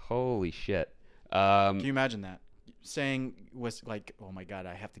 Holy shit. Can you imagine that? Saying was like, oh my God,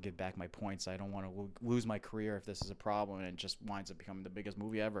 I have to get back my points. I don't want to lose my career if this is a problem. And it just winds up becoming the biggest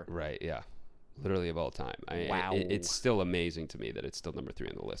movie ever. Right, yeah. Literally of all time. Wow. It's still amazing to me that it's still number 3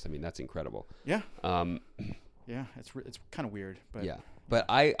 on the list. I mean, that's incredible. Yeah. Yeah, it's kind of weird. But yeah. But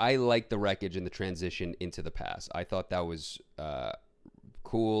I like the wreckage and the transition into the past. I thought that was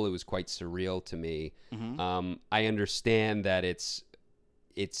cool. It was quite surreal to me. Mm-hmm. I understand that it's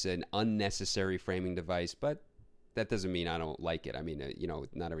an unnecessary framing device, but that doesn't mean I don't like it. I mean,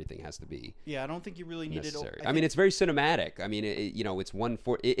 not everything has to be. Yeah, I don't think you really needed. Necessary. I mean, it's very cinematic. I mean, it's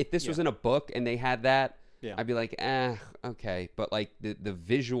 1/4. If this was in a book and they had that, I'd be like, okay. But like the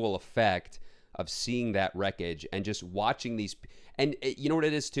visual effect of seeing that wreckage and just watching these, and you know what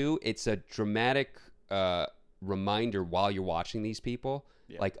it is too? It's a dramatic reminder while you're watching these people.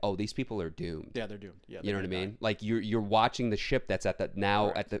 Yeah. Like, oh, these people are doomed. Yeah, they're doomed. Yeah, you know what I mean? Like you're watching the ship that's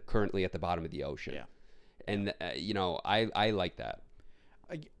currently at the bottom of the ocean. Yeah. And I like that.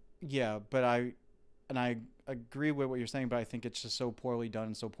 Yeah, but I agree with what you're saying, but I think it's just so poorly done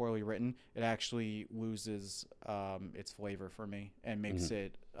and so poorly written. It actually loses its flavor for me and makes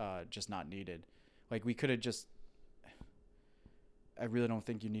it just not needed. Like we could have just. I really don't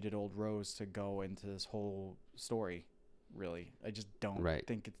think you needed Old Rose to go into this whole story. Really, I just don't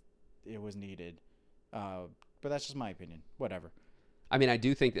think it was needed. But that's just my opinion. Whatever. I mean, I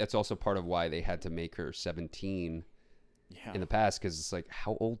do think that's also part of why they had to make her 17 in the past, because it's like,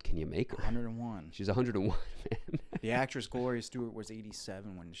 how old can you make her? 101. She's 101, man. The actress Gloria Stewart was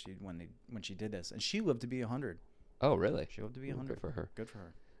 87 when she did this, and she lived to be 100. Oh, really? She lived to be 100. Good for her. Good for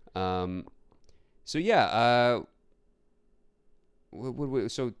her. So yeah.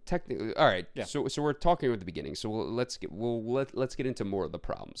 So technically, all right. Yeah. So we're talking at the beginning. So let's get into more of the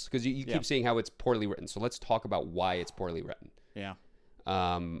problems, because you keep saying how it's poorly written. So let's talk about why it's poorly written. Yeah.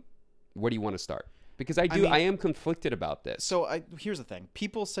 Where do you want to start? Because I am conflicted about this. So here's the thing.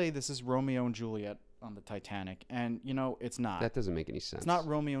 People say this is Romeo and Juliet on the Titanic, and it's not. That doesn't make any sense. It's not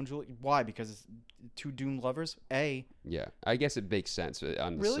Romeo and Juliet. Why? Because it's two doomed lovers. Yeah, I guess it makes sense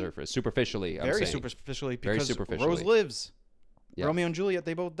on the surface, superficially. Very superficially, because very superficially. Rose lives. Yeah. Romeo and Juliet,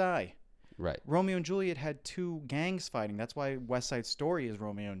 they both die. Right. Romeo and Juliet had two gangs fighting. That's why West Side Story is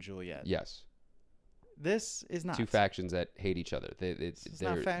Romeo and Juliet. Yes. This is not two factions that hate each other. They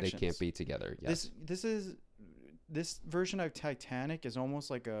can't be together. Yes. This version of Titanic is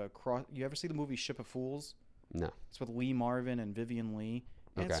almost like a cross. You ever see the movie Ship of Fools? No. It's with Lee Marvin and Vivian Leigh.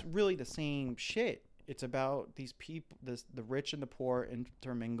 And It's really the same shit. It's about these people, the rich and the poor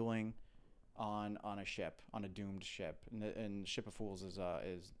intermingling on a ship, on a doomed ship. And Ship of Fools is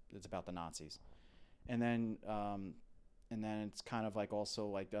it's about the Nazis. And then it's kind of like also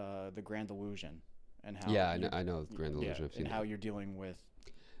like the Grand Illusion. And how I know Grand Illusion. And how you're dealing with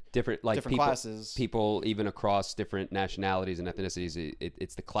different people, classes. People even across different nationalities and ethnicities.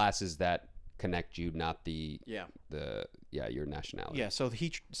 It's the classes that connect you, not your nationality. Yeah.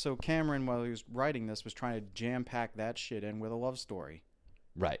 So Cameron, while he was writing this, was trying to jam pack that shit in with a love story.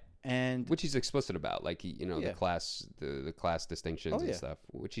 Right. And which he's explicit about, like the class distinctions and stuff,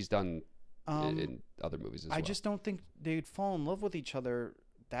 which he's done in other movies as well. I just don't think they'd fall in love with each other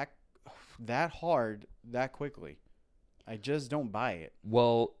that hard that quickly. I just don't buy it.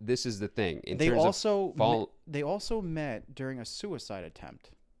 Well, this is the thing. They also met during a suicide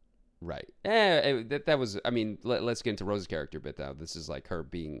attempt. Right. That was. I mean, let's get into Rose's character a bit though. This is like her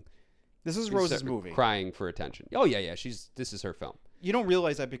being. This is Rose's movie. Crying for attention. Oh yeah. This is her film. You don't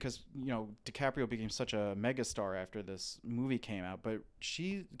realize that because DiCaprio became such a megastar after this movie came out, but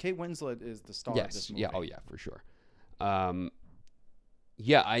Kate Winslet is the star of this movie. Yeah. Oh yeah, for sure.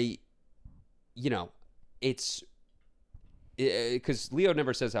 It's because Leo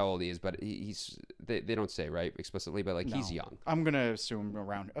never says how old he is, but they don't say, right, explicitly, but he's young. I'm gonna assume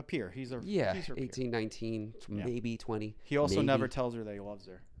around up here. He's 18, 19, maybe 20. He also never tells her that he loves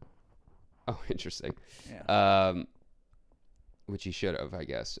her. Oh, interesting. Yeah. Which he should have, I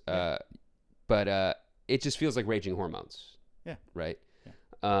guess. Yeah. But it just feels like raging hormones. Yeah. Right.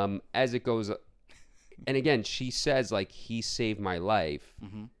 Yeah. As it goes, and again, she says he saved my life.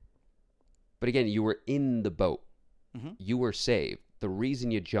 Mm-hmm. But again, you were in the boat. Mm-hmm. You were saved. The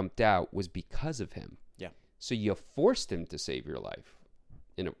reason you jumped out was because of him. Yeah. So you forced him to save your life,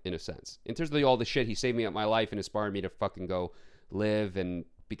 in a sense. In terms of all the shit, he saved me up my life and inspired me to fucking go live and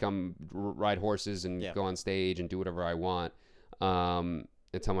ride horses and go on stage and do whatever I want. And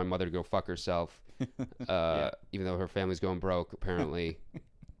tell my mother to go fuck herself, even though her family's going broke, apparently.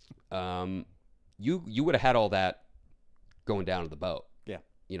 You would have had all that going down to the boat. Yeah.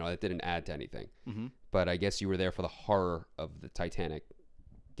 It didn't add to anything. Mm-hmm. But I guess you were there for the horror of the Titanic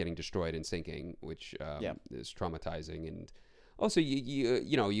getting destroyed and sinking, which is traumatizing. And also,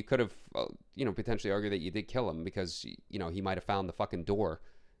 you could have, potentially argued that you did kill him because, he might have found the fucking door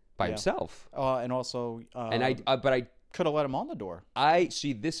by himself. And also, but I could have let him on the door. I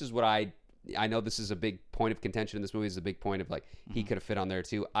see. This is what I know. This is a big point of contention in this movie. Is a big point of he could have fit on there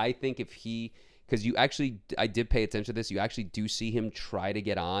too. I think because I did pay attention to this. You actually do see him try to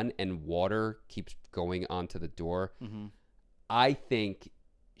get on, and water keeps going onto the door. Mm-hmm. I think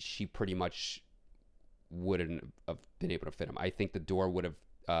she pretty much wouldn't have been able to fit him. I think the door would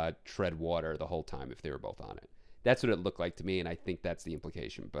have tread water the whole time if they were both on it. That's what it looked like to me, and I think that's the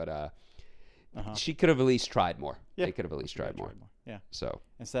implication. But she could have at least tried more. Yeah. They could have at least tried more. Yeah. So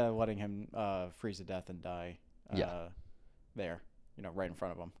instead of letting him freeze to death and die there, right in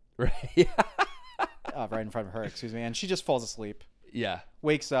front of him. Right. Yeah. Right in front of her, excuse me. And she just falls asleep. Yeah.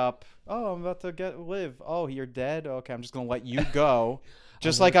 Wakes up. Oh, I'm about to live. Oh, you're dead? Okay, I'm just going to let you go.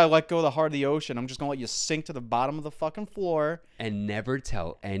 Just like I let go of the heart of the ocean. I'm just going to let you sink to the bottom of the fucking floor. And never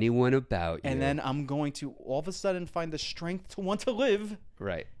tell anyone about you. And then I'm going to all of a sudden find the strength to want to live.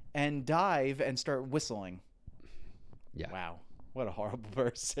 Right. And dive and start whistling. Yeah. Wow. What a horrible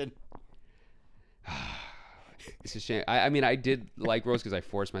person. It's a shame. I mean, I did like Rose because I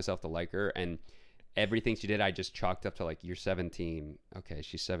forced myself to like her. And everything she did, I just chalked up to you're 17. Okay,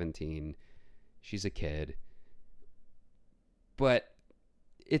 she's 17. She's a kid. But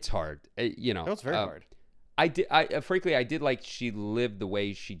it's hard. It's very hard. Frankly, I did like she lived the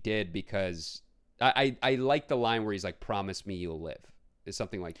way she did because I like the line where he's like, promise me you'll live. Is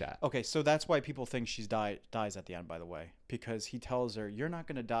something like that. Okay, so that's why people think she's dies at the end, by the way. Because he tells her, you're not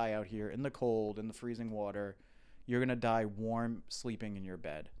going to die out here in the cold, in the freezing water. You're going to die warm, sleeping in your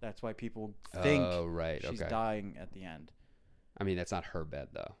bed. That's why people think she's dying at the end. I mean, that's not her bed,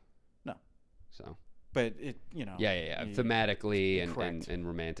 though. No. So. But it, Yeah. Thematically and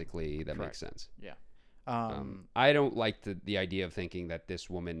romantically, that makes sense. Yeah. I don't like the idea of thinking that this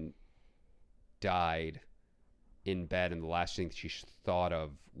woman died in bed and the last thing she thought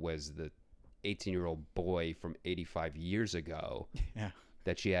of was the 18-year-old boy from 85 years ago. Yeah.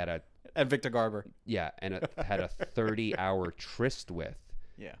 That she had and Victor Garber. Yeah, and had a 30-hour tryst with.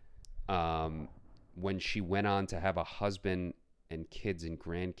 Yeah. When she went on to have a husband and kids and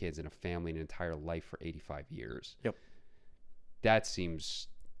grandkids and a family and an entire life for 85 years. Yep. That seems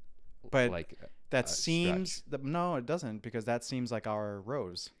like that seems no, it doesn't, because that seems like our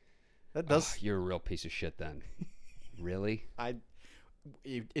Rose. That does. You're a real piece of shit then. Really?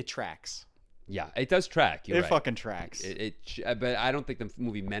 It tracks. Yeah, it does track. You're right. It fucking tracks. But I don't think the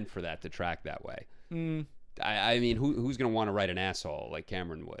movie meant for that to track that way. I mean, who's going to want to write an asshole like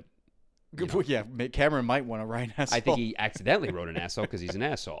Cameron would? You know? Yeah, Cameron might want to write an asshole. I think he accidentally wrote an asshole because he's an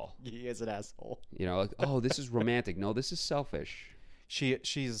asshol. He is an asshole. You know, like, oh, this is romantic. No, this is selfish.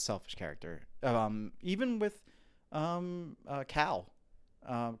 She's a selfish character. Even with Cal.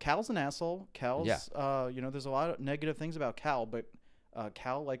 Cal's an asshole. Cal's, there's a lot of negative things about Cal, but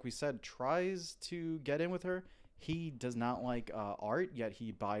Cal, like we said, tries to get in with her. He does not like art, yet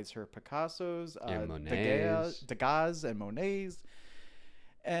he buys her Picassos, Degas, and Monets,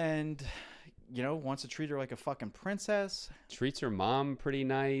 and wants to treat her like a fucking princess. Treats her mom pretty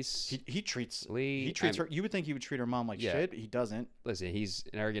nice. He treats her. You would think he would treat her mom like shit. He doesn't. Listen, he's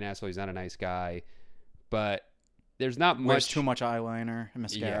an arrogant asshole. He's not a nice guy, but there's not much. Wears too much eyeliner and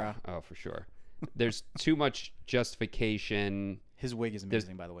mascara. Yeah. Oh, for sure. There's too much justification. His wig is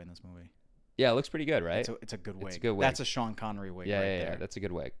amazing, by the way, in this movie. Yeah, it looks pretty good, right? It's a good wig. It's a good wig. That's a Sean Connery wig there. That's a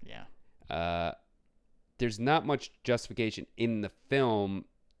good wig. Yeah. There's not much justification in the film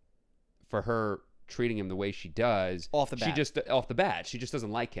for her treating him the way she does. Off the bat. She just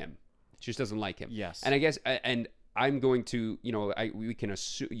doesn't like him. She just doesn't like him. Yes. And I guess, and I'm going to, we can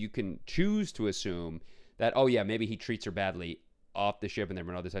assume, you can choose to assume that, oh yeah, maybe he treats her badly off the ship, and there have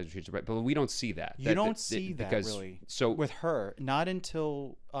been other times he treats her badly, but we don't see that. You don't see that really. So with her, not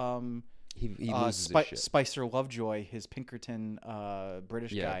until he loses his shit. Spicer Lovejoy, his Pinkerton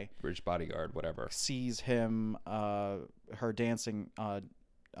British guy, British bodyguard, whatever, sees him, her dancing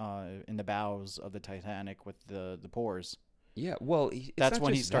in the bows of the Titanic with the Poors. Yeah, well, that's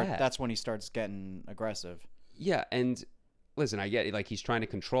when he starts getting aggressive. Yeah, and listen, I get it, like he's trying to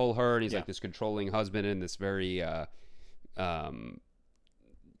control her, and he's like this controlling husband and this very borderline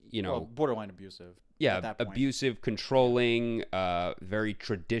abusive. Yeah, abusive, controlling, very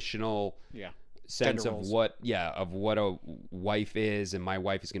traditional sense of what a wife is, and my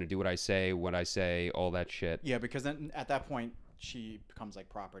wife is going to do what I say, all that shit. Yeah, because then at that point she becomes like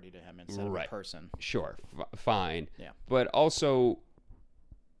property to him instead of a person. Sure, fine. Yeah, but also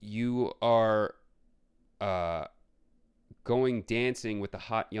you are going dancing with a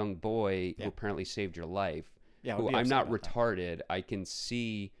hot young boy who apparently saved your life. Yeah, who I'm not retarded. That. I can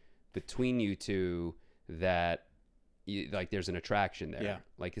see between you two that there's an attraction there. Yeah.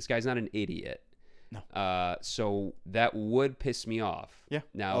 Like this guy's not an idiot. No. So that would piss me off. Yeah.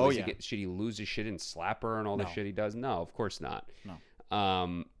 Now, should he lose his shit and slap her and all the shit he does? No, of course not.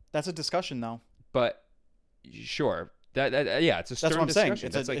 No. That's a discussion though. But sure. It's a stern That's what I'm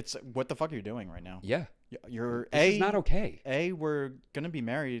discussion. saying. It's what the fuck are you doing right now? Yeah. This is not okay. We're gonna be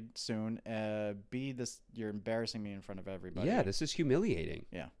married soon. B, you're embarrassing me in front of everybody. Yeah, this is humiliating.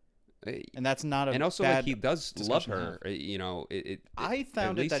 Yeah. And that's not a and also bad like he does love her. I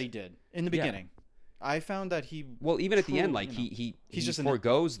found that he did in the beginning. I found that he even at the end, like he just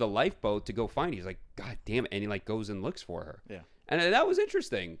forgoes the lifeboat to go find her. He's like, God damn it, and he like goes and looks for her. Yeah, and that was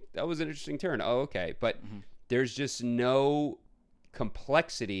interesting. That was an interesting turn. Oh, okay, but there's just no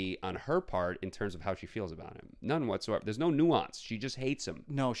complexity on her part in terms of how she feels about him. None whatsoever. There's no nuance. She just hates him.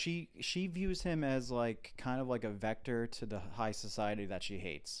 No, she views him as like kind of like a vector to the high society that she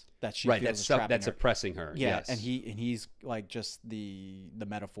hates. That she feels is trapping that's her. Oppressing her. Yeah, yes. and he's like just the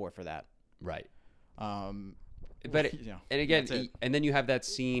metaphor for that. Right. But and again, and then you have that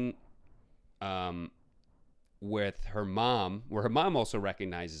scene with her mom, where her mom also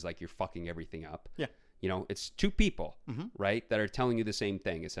recognizes like you're fucking everything up. Yeah. It's two people, right, that are telling you the same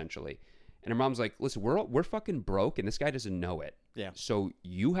thing essentially. And her mom's like, "Listen, we're fucking broke, and this guy doesn't know it. Yeah. So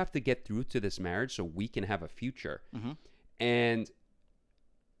you have to get through to this marriage so we can have a future." And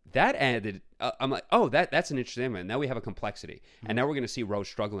that added, I'm like, oh, that's an interesting element. Now we have a complexity, and now we're going to see Rose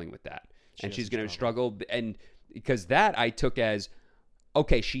struggling with that, and she's going to struggle, and because that I took as,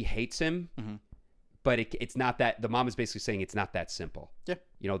 okay, she hates him. But it's not that. The mom is basically saying it's not that simple. Yeah.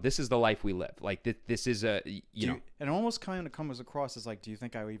 This is the life we live. Like this is a, and it almost kind of comes across as like, do you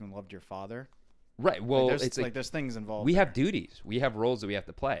think I even loved your father? Right. Well, it's like there's things involved. We have duties. We have roles that we have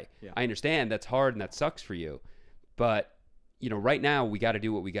to play. Yeah. I understand that's hard and that sucks for you, but right now we got to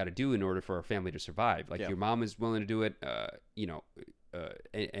do what we got to do in order for our family to survive. Like your mom is willing to do it.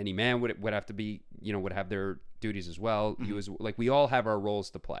 Any man would have to be, would have their duties as well. You as like we all have our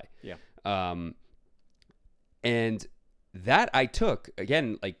roles to play. Yeah. And that I took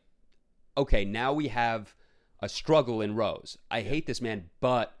again, like, okay, now we have a struggle in Rose. I hate this man,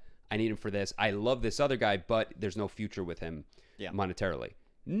 but I need him for this. I love this other guy, but there's no future with him monetarily.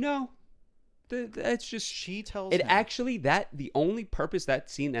 No. That's just she tells it him. Actually, that the only purpose that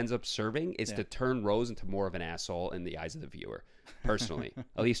scene ends up serving is to turn Rose into more of an asshole in the eyes of the viewer. Personally,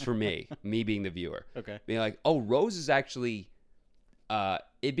 at least for me being the viewer. Okay, being like, oh, Rose is actually.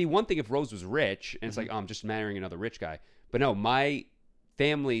 It'd be one thing if Rose was rich and it's like, oh, I'm just marrying another rich guy. But no, my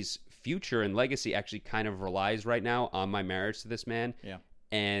family's future and legacy actually kind of relies right now on my marriage to this man. Yeah,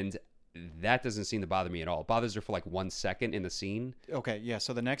 and that doesn't seem to bother me at all. It bothers her for like 1 second in the scene. Okay, yeah.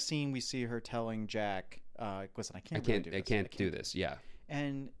 So the next scene we see her telling Jack, "Listen, I can't do this." Yeah.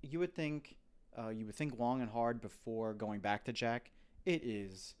 And you would think long and hard before going back to Jack. It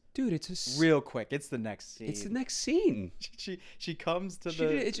is, dude. It's real quick. It's the next scene. It's the next scene. She comes to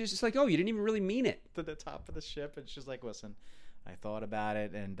It's just like, oh, you didn't even really mean it. To the top of the ship, and she's like, "Listen, I thought about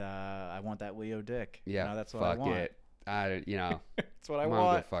it, and I want that Leo dick. Yeah, that's what I want. It. That's what I want.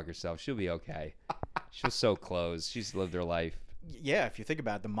 want. Go fuck herself. She'll be okay. She's so close. She's lived her life. Yeah, if you think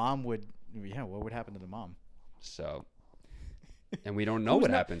about it, the mom would. Yeah, what would happen to the mom? So, and we don't know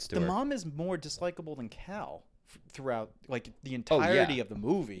what happens to her. The mom is more dislikable than Cal throughout, like, the entirety of the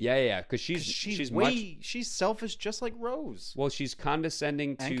movie. Yeah, because she's selfish, just like Rose. Well, she's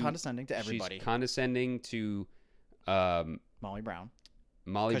condescending to everybody. She's condescending to Molly Brown,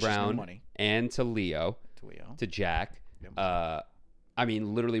 and to Leo. To Jack. Yep. I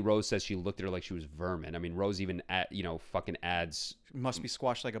mean, literally, Rose says she looked at her like she was vermin. I mean, Rose even fucking adds must be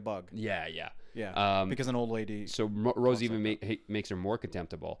squashed like a bug. Yeah. Because an old lady. So Rose even makes her more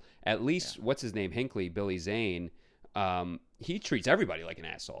contemptible. At least what's his name, Hinckley, Billy Zane. He treats everybody like an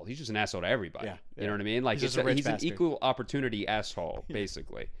asshole. He's just an asshole to everybody. Yeah. You know what I mean? Like he's an equal opportunity asshole,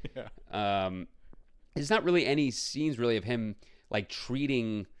 basically. There's not really any scenes really of him like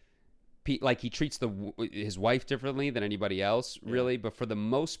treating. Like he treats his wife differently than anybody else, really. But for the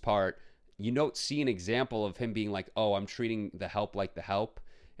most part, you don't see an example of him being like, "Oh, I'm treating the help like the help,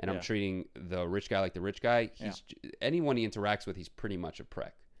 and I'm treating the rich guy like the rich guy." Anyone he interacts with, he's pretty much a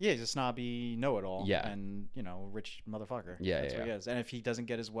prick. Yeah, he's a snobby know-it-all. Yeah, and rich motherfucker. Yeah, that's what he is. And if he doesn't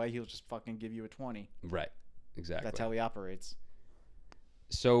get his way, he'll just fucking give you a 20. Right. Exactly. That's how he operates.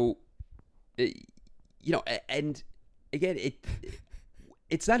 So, and again,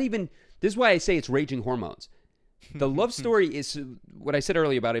 it's not even. This is why I say it's raging hormones. The love story is what I said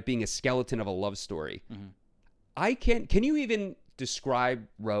earlier about it being a skeleton of a love story. Mm-hmm. Can you even describe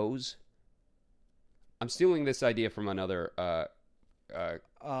Rose? I'm stealing this idea from another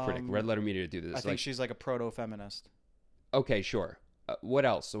critic, Red Letter Media, to do this. I think she's like a proto-feminist. Okay, sure. What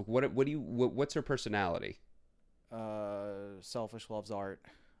else? So what's her personality? Selfish, loves art.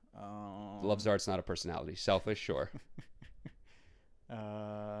 Loves art's not a personality. Selfish, sure.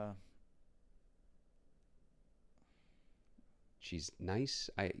 She's nice.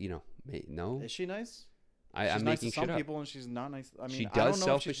 No. Is she nice? I'm nice making to some shit up. people, and she's not nice. I mean, she does I don't know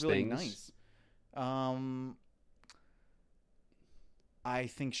selfish if she's really things. Nice. I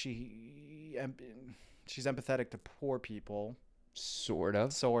think she's empathetic to poor people. Sort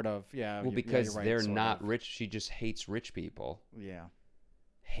of. Yeah. Well, because right, they're not rich. She just hates rich people. Yeah.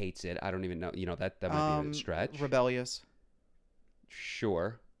 Hates it. I don't even know. That might be a stretch. Rebellious.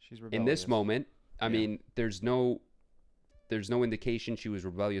 Sure. She's rebellious. In this moment, I mean, there's no indication she was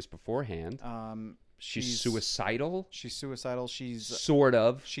rebellious beforehand. She's suicidal. She's suicidal. She's sort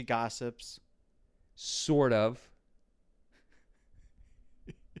of. She gossips. Sort of.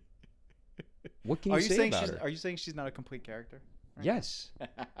 What can you say about her? Are you saying she's not a complete character? Right? Yes.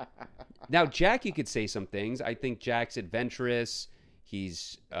 Now, Jack, you could say some things. I think Jack's adventurous.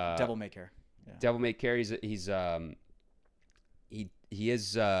 He's devil may care. Yeah. Devil may care. He's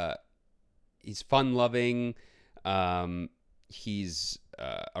fun loving. He's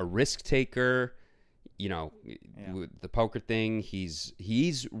a risk taker. With the poker thing. He's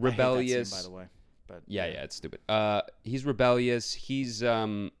rebellious. I hate that scene, by the way. But yeah, it's stupid. He's rebellious. He's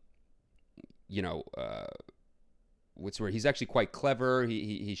he's actually quite clever.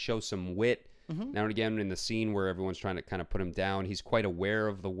 He shows some wit now and again in the scene where everyone's trying to kind of put him down. He's quite aware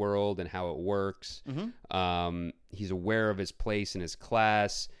of the world and how it works. He's aware of his place in his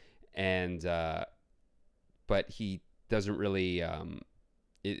class, and but he doesn't really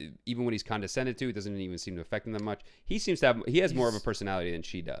even when he's condescended to, it doesn't even seem to affect him that much. He has more of a personality than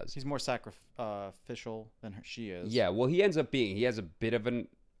she does. He's more sacrificial than she is. Yeah, well, he has a bit of an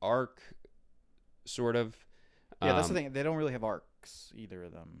arc, sort of. Yeah, that's the thing. They don't really have arcs, either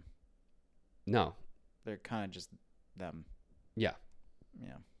of them. No. They're kind of just them. Yeah.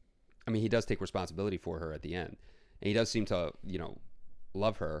 Yeah. I mean, he does take responsibility for her at the end. And he does seem to,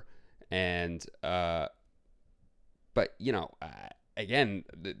 love her. And, but, again,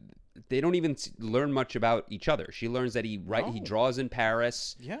 they don't even learn much about each other. She learns that he draws in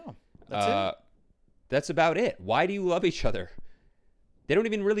Paris. Yeah. That's it. That's about it. Why do you love each other? They don't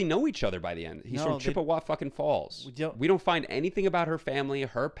even really know each other by the end. He's from Chippewa fucking Falls. We don't find anything about her family,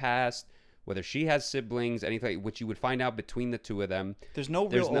 her past, whether she has siblings, anything, which you would find out between the two of them. There's no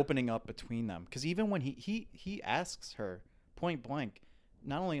opening up between them. Because even when he asks her point blank,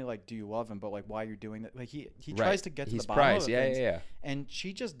 not only like, do you love him, but like, why you're doing that? Like he tries to get to the bottom of things. Yeah. And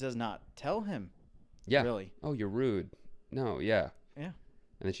she just does not tell him. Yeah. Really. Oh, you're rude. No, yeah. Yeah.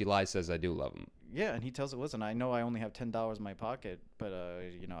 And then she lies, says, I do love him. Yeah, and he tells her, listen, I know I only have $10 in my pocket, but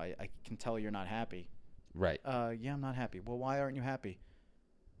I can tell you're not happy. Right. Yeah, I'm not happy. Well, why aren't you happy?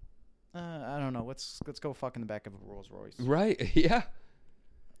 I don't know. Let's go fuck in the back of a Rolls Royce. Right. Yeah.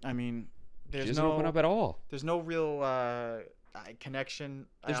 I mean, she doesn't open up at all. There's no real connection.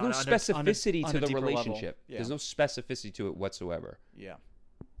 There's no specificity to the relationship. Yeah. There's no specificity to it whatsoever. Yeah.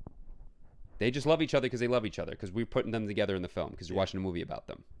 They just love each other because they love each other, because we're putting them together in the film because you're watching a movie about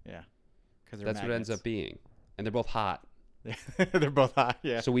them. Yeah. That's magnets. What it ends up being. And they're both hot. They're both hot,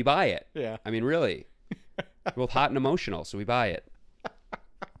 yeah. So we buy it. Yeah. I mean, really. They're both hot and emotional, so we buy it.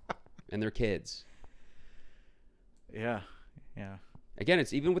 And they're kids. Yeah. Yeah. Again,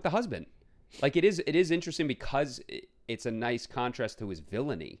 it's even with the husband. Like, it is interesting because it's a nice contrast to his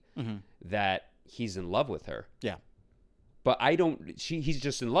villainy that he's in love with her. Yeah. But he's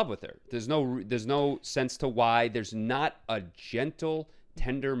just in love with her. There's no sense to why. There's not a gentle,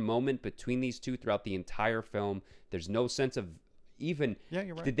 tender moment between these two throughout the entire film. There's no sense of even. Yeah,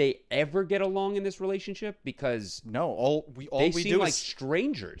 you're right. Did they ever get along in this relationship? Because no, they seem like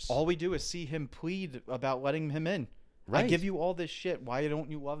strangers. All we do is see him plead about letting him in. Right. I give you all this shit. Why don't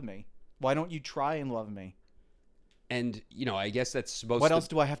you love me? Why don't you try and love me? And I guess that's supposed. What else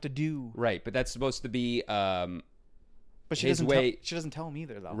do I have to do? Right, but that's supposed to be. But she doesn't tell him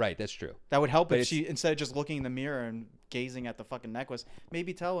either, though. Right, that's true. That would help if she, instead of just looking in the mirror and gazing at the fucking necklace,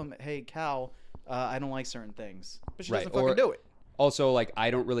 maybe tell him, hey, Cal, I don't like certain things. But she doesn't fucking do it. Also, like, I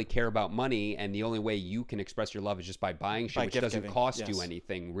don't really care about money, and the only way you can express your love is just by buying shit, which doesn't cost you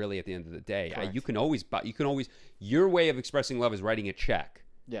anything, really, at the end of the day. You can always buy. Your way of expressing love is writing a check.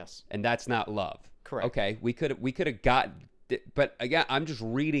 Yes. And that's not love. Correct. Okay, we could have got. But again, I'm just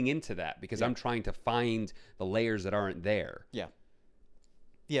reading into that because I'm trying to find the layers that aren't there. Yeah.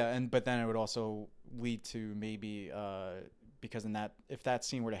 Yeah, but then it would also lead to maybe because if that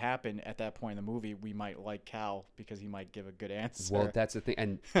scene were to happen at that point in the movie, we might like Cal because he might give a good answer. Well, that's the thing,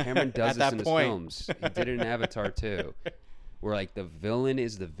 and Cameron does this in his films. He did it in Avatar too, where like the villain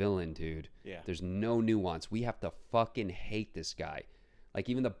is the villain, dude. Yeah. There's no nuance. We have to fucking hate this guy. Like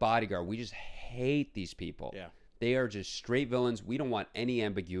even the bodyguard, we just hate these people. Yeah. They are just straight villains. We don't want any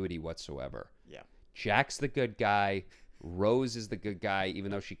ambiguity whatsoever. Yeah. Jack's the good guy. Rose is the good guy,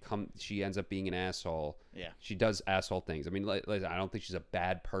 even though she ends up being an asshole. Yeah. She does asshole things. I mean, I don't think she's a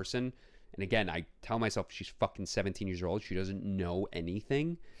bad person. And again, I tell myself she's fucking 17 years old. She doesn't know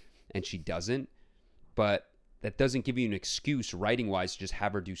anything, and she doesn't. But that doesn't give you an excuse, writing-wise, to just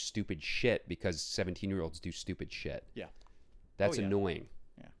have her do stupid shit because 17-year-olds do stupid shit. Yeah. That's annoying.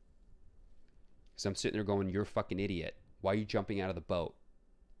 Yeah. Because I'm sitting there going, you're a fucking idiot. Why are you jumping out of the boat?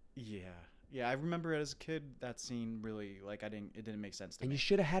 Yeah. Yeah, I remember as a kid, that scene really, like, it didn't make sense to me. And you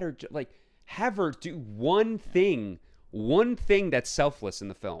should have had her, like, have her do one thing that's selfless in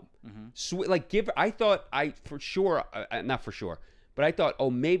the film. Mm-hmm. Like, not for sure, but I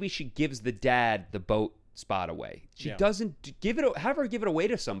thought, maybe she gives the dad the boat spot away. She doesn't have her give it away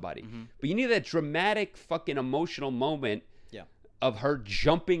to somebody. Mm-hmm. But you need that dramatic fucking emotional moment of her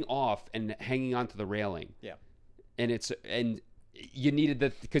jumping off and hanging onto the railing. Yeah. And you needed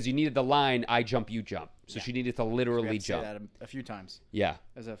the line, I jump, you jump. So she needed to literally jump. Say that a few times. Yeah.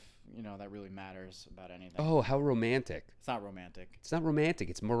 As if, that really matters about anything. Oh, how romantic. It's not romantic. It's not romantic.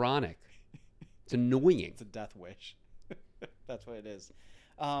 It's moronic. It's annoying. It's a death wish. That's what it is.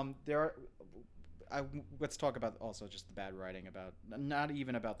 Let's talk about also just the bad writing about, not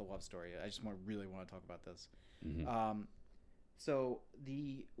even about the love story. I just really want to talk about this. Mm-hmm. So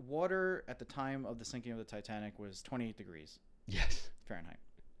the water at the time of the sinking of the Titanic was 28 degrees. Yes. Fahrenheit.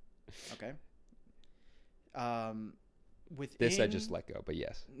 Okay. This I just let go, but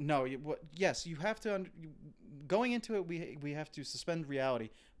yes. No, yes, you have to. Going into it, we have to suspend reality,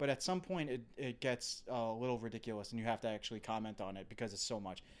 but at some point it gets a little ridiculous, and you have to actually comment on it because it's so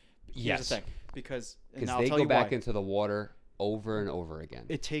much. Here's the thing, because they go back into the water over and over again.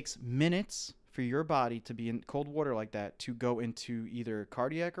 It takes minutes for your body to be in cold water like that to go into either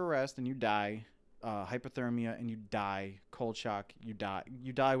cardiac arrest and you die, hypothermia and you die, cold shock, you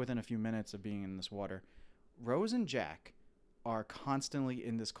die within a few minutes of being in this water. Rose and Jack are constantly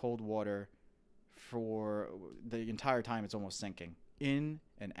in this cold water for the entire time. It's almost sinking in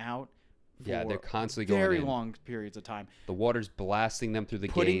and out. Yeah, they're constantly going very long periods of time. The water's blasting them through the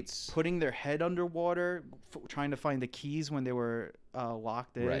gates. Putting their head underwater, trying to find the keys when they were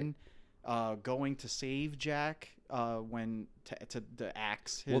locked in. Right. Going to save Jack when to the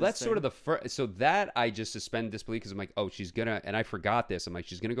axe. Well, that's sort of the first. So that I just suspend disbelief because I'm like, oh, she's gonna. And I forgot this. I'm like,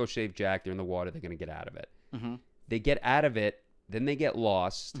 she's gonna go save Jack. They're in the water. They're gonna get out of it. Mm-hmm. They get out of it. Then they get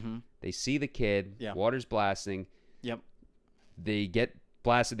lost. Mm-hmm. They see the kid. Yeah. Water's blasting. Yep. They get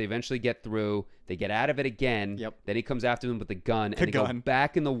blasted. They eventually get through. They get out of it again. Yep. Then he comes after them with the gun. And they go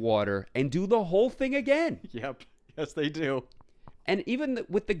back in the water and do the whole thing again. Yep. Yes, they do. And even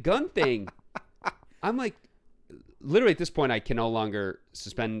with the gun thing, I'm like, literally at this point, I can no longer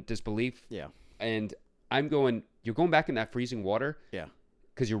suspend disbelief. Yeah. And I'm going, you're going back in that freezing water? Yeah.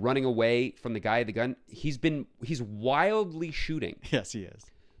 Because you're running away from the guy with the gun. He's wildly shooting. Yes, he is.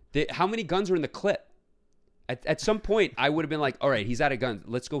 How many guns are in the clip? At some point, I would have been like, all right, he's out of guns.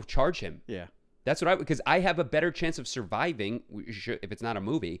 Let's go charge him. Yeah. That's what because I have a better chance of surviving, if it's not a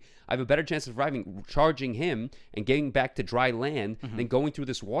movie, I have a better chance of surviving charging him and getting back to dry land than going through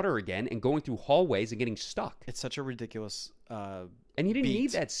this water again and going through hallways and getting stuck. It's such a ridiculous and you didn't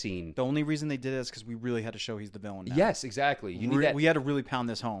need that scene. The only reason they did it is because we really had to show he's the villain now. Yes, exactly. We had to really pound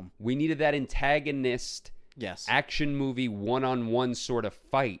this home. We needed that antagonist action movie one-on-one sort of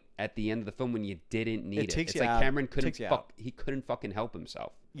fight at the end of the film when you didn't need it. It's like Cameron couldn't fucking help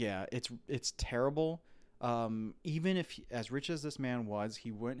himself. Yeah, it's terrible. Even if as rich as this man was,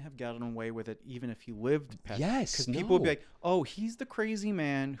 he wouldn't have gotten away with it even if he lived past. Yes, because people would be like, "Oh, he's the crazy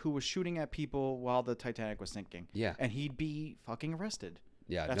man who was shooting at people while the Titanic was sinking." Yeah, and he'd be fucking arrested.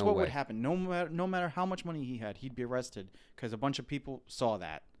 Yeah, that's what would happen. No matter how much money he had, he'd be arrested because a bunch of people saw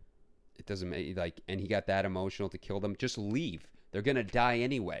that. It doesn't make and he got that emotional to kill them. Just leave. They're gonna die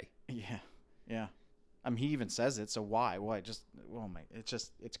anyway. Yeah, yeah. I mean, he even says it. So why?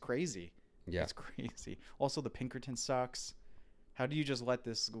 It's crazy. Yeah, it's crazy. Also, the Pinkerton sucks. How do you just let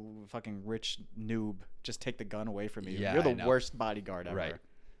this fucking rich noob just take the gun away from you? Yeah, you're the worst bodyguard ever. Right.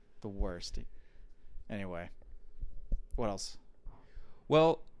 The worst. Anyway, what else?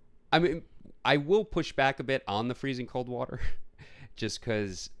 Well, I mean, I will push back a bit on the freezing cold water, just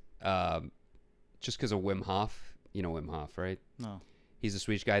because of Wim Hof. You know Wim Hof, right? No. He's a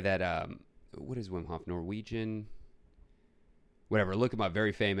Swedish guy that what is Wim Hof? Norwegian? Whatever. Look him up.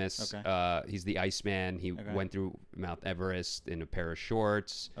 Very famous. Okay. He's the Iceman. He went through Mount Everest in a pair of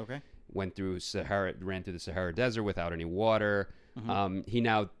shorts. Okay. Ran through the Sahara Desert without any water.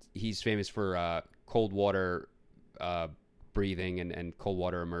 Mm-hmm. He's famous for cold water breathing and cold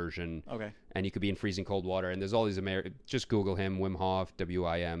water immersion. Okay. And you could be in freezing cold water. And there's all these just Google him, Wim Hof,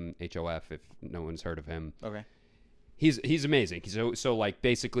 WIMHOF, if no one's heard of him. Okay. He's amazing. So like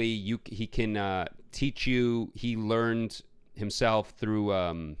basically he can teach you. He learned himself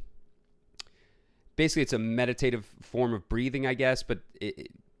through basically it's a meditative form of breathing, I guess. But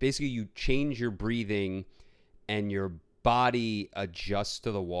basically you change your breathing and your body adjusts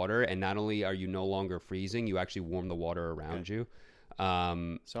to the water, and not only are you no longer freezing, you actually warm the water around you. So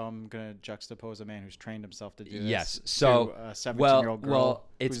I'm gonna juxtapose a man who's trained himself to do this. Yes. So to a 17-year-old girl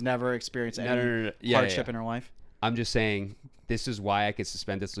who's never experienced any hardship in her life. I'm just saying this is why I could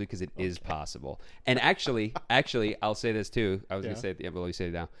suspend this because it is possible. And actually, I'll say this too. I was gonna say it, but let me say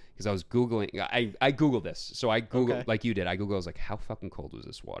it now because I was Googling. I Googled this. So I Googled like you did. I was like, how fucking cold was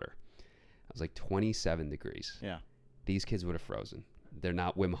this water? I was like 27 degrees. Yeah. These kids would have frozen. They're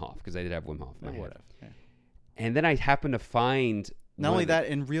not Wim Hof because I did have Wim Hof in my head. Yeah. And then I happened to find... Not only that,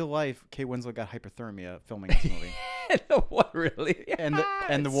 in real life, Kate Winslet got hypothermia filming this movie. Really? And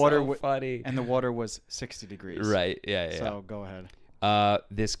the water so funny. And the water was 60 degrees. Right. Yeah. So go ahead.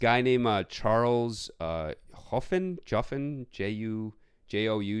 This guy named Charles Joughin, Joughin.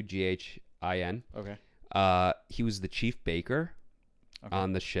 Okay. He was the chief baker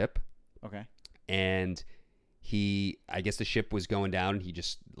on the ship. Okay. And I guess the ship was going down and he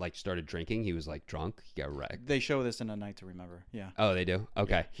just like started drinking. He was like drunk. He got wrecked. They show this in A Night to Remember. Yeah. Oh, they do?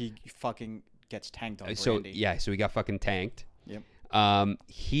 Okay. Yeah, he fucking gets tanked on so brandy. Yeah, so he got fucking tanked. Yep.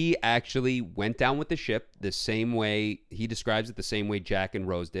 He actually went down with the ship the same way, he describes it the same way Jack and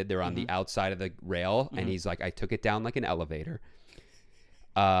Rose did. They're on the outside of the rail, and he's like, I took it down like an elevator.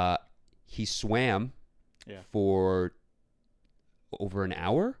 He swam for over an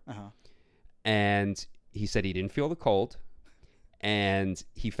hour, and he said he didn't feel the cold. And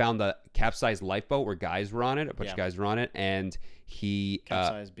he found a capsized lifeboat where guys were on it, a bunch of guys were on it, and he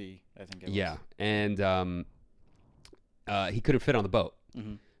capsized B, I think it was. Yeah, and he couldn't fit on the boat.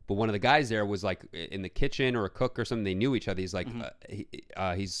 But one of the guys there was like in the kitchen or a cook or something. They knew each other. He's like,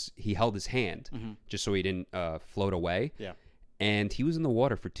 he held his hand just so he didn't float away. Yeah, and he was in the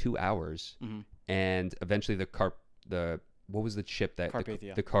water for 2 hours, and eventually what was the ship that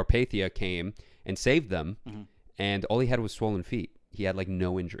Carpathia. The Carpathia came and saved them. And all he had was swollen feet. He had like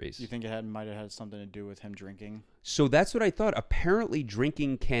no injuries. You think it might have had something to do with him drinking? So that's what I thought. Apparently,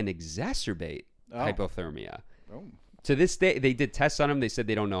 drinking can exacerbate hypothermia. Oh. To this day, they did tests on him. They said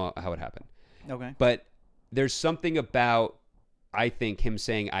they don't know how it happened. Okay. But there's something about, I think, him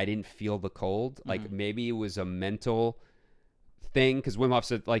saying, I didn't feel the cold. Like maybe it was a mental thing. Because Wim Hof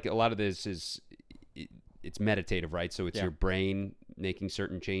said, like, a lot of this is, it's meditative, right? So it's your brain making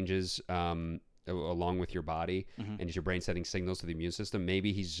certain changes along with your body, and is your brain sending signals to the immune system.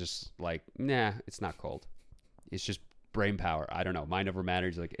 Maybe he's just like, nah, it's not cold. It's just brain power. I don't know. Mind over matter.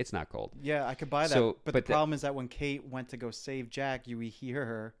 He's like, it's not cold. Yeah, I could buy that. But the problem is that when Kate went to go save Jack, you hear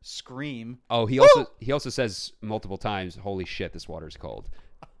her scream. Oh, he also says multiple times, holy shit, this water's cold.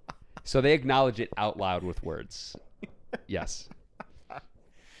 So they acknowledge it out loud with words. Yes.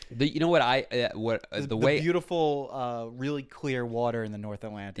 You know what the beautiful, really clear water in the North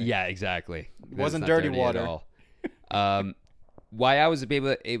Atlantic. Yeah, exactly. It wasn't dirty water at all. Why I was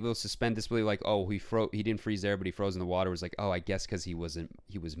able to suspend disbelief, like, oh, he didn't freeze there, but he froze in the water, was like, oh, I guess because he was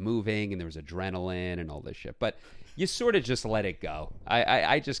moving and there was adrenaline and all this shit. But you sort of just let it go.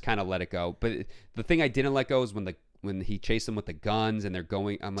 I just kind of let it go. But the thing I didn't let go is when he chased them with the guns and they're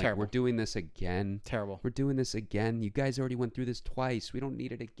going, I'm like, we're doing this again. Terrible. We're doing this again. You guys already went through this twice. We don't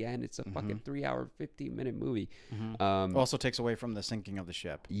need it again. It's a fucking 3-hour, 15-minute movie. Also takes away from the sinking of the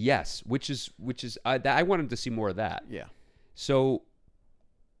ship. Yes, which is I wanted to see more of that. Yeah. So,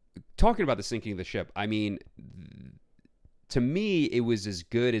 talking about the sinking of the ship, I mean, to me, it was as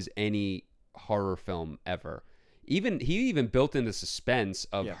good as any horror film ever. He even built in the suspense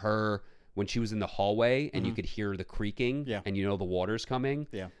of her when she was in the hallway and you could hear the creaking and the water's coming.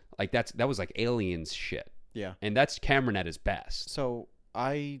 Yeah. Like that was like Aliens shit. Yeah. And that's Cameron at his best. So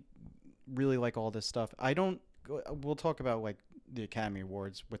I really like all this stuff. We'll talk about like the Academy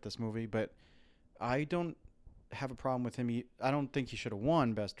Awards with this movie, but I don't have a problem with him. I don't think he should have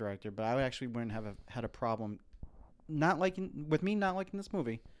won Best Director, but I actually wouldn't have had a problem not liking this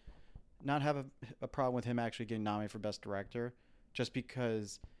movie. Not have a problem with him actually getting nominated for Best Director, just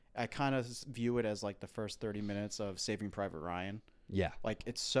because I kind of view it as like the first 30 minutes of Saving Private Ryan. Yeah. Like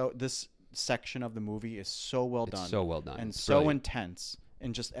this section of the movie is so well done. So well done. And so intense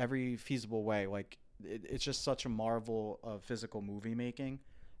in just every feasible way. Like it's just such a marvel of physical movie making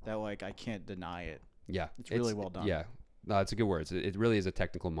that like I can't deny it. Yeah. It's really well done. Yeah. No, it's a good word. It really is a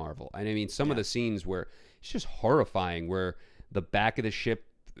technical marvel. And I mean, some of the scenes where it's just horrifying, where the back of the ship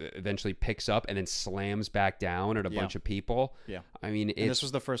eventually picks up and then slams back down at a bunch of people. Yeah. I mean, and this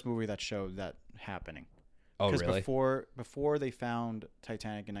was the first movie that showed that happening. Oh, really? Because before they found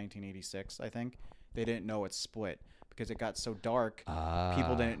Titanic in 1986, I think, they didn't know it split. Because it got so dark,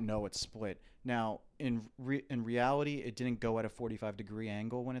 people didn't know it split. Now, in reality, it didn't go at a 45-degree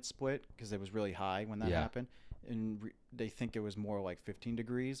angle when it split, because it was really high when that happened. And they think it was more like 15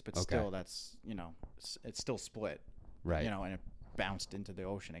 degrees, but still, that's, it's still split. Right. And it bounced into the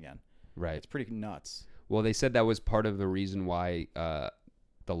ocean again. Right. It's pretty nuts. Well, they said that was part of the reason why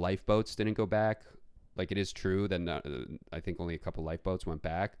the lifeboats didn't go back. Like, it is true that I think only a couple lifeboats went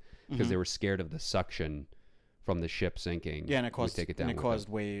back because they were scared of the suction from the ship sinking. Yeah, and it caused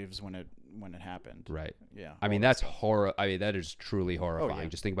waves when it happened. Right. Yeah. I mean, that's horror. I mean, that is truly horrifying. Oh, yeah.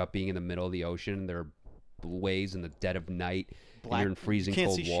 Just think about being in the middle of the ocean. There are waves in the dead of night. And you're in freezing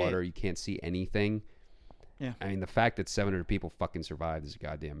cold water. You can't see anything. Yeah. I mean, the fact that 700 people fucking survived is a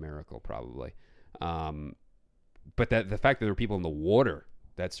goddamn miracle, probably. But the fact that there were people in the water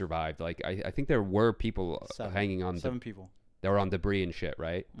that survived, like I think there were people hanging on. 7 people. That were on debris and shit,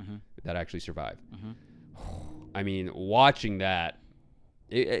 right? Mm-hmm. That actually survived. Mm-hmm. I mean, watching that,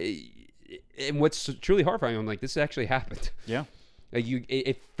 and what's truly horrifying, I'm like, this actually happened. Yeah. Like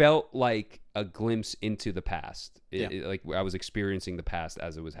it felt like a glimpse into the past. Like I was experiencing the past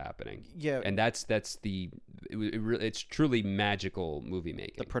as it was happening. Yeah. And it's truly magical movie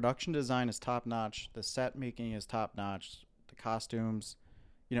making. The production design is top notch. The set making is top notch. the costumes,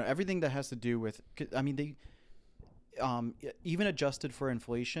 everything that has to do with. I mean, they even adjusted for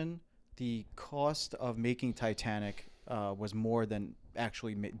inflation, the cost of making Titanic was more than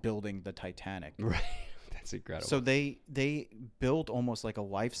actually building the Titanic. Right. That's incredible. So they built almost like a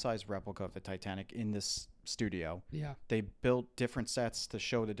life-size replica of the Titanic in this studio. Yeah. They built different sets to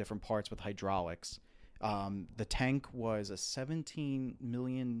show the different parts with hydraulics. The tank was a 17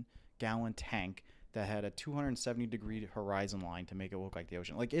 million gallon tank that had a 270-degree horizon line to make it look like the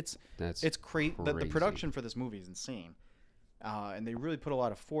ocean. Like it's crazy. The production for this movie is insane, and they really put a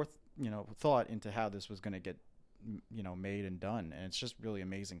lot of thought into how this was going to get made and done, and it's just really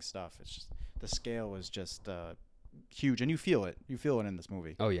amazing stuff. It's just the scale is just huge, and you feel it in this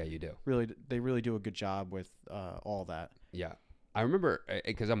movie. Oh yeah, you do. They really do a good job with all that. Yeah, I remember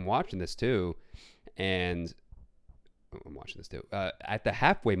because I'm watching this too, and at the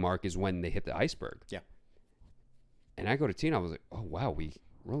halfway mark is when they hit the iceberg. Yeah. And I go to Tina, I was like, oh wow, we're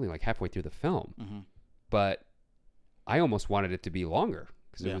only like halfway through the film. Mm-hmm. But I almost wanted it to be longer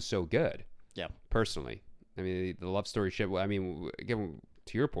because it was so good. Yeah. Personally. I mean, the love story shit, I mean, again,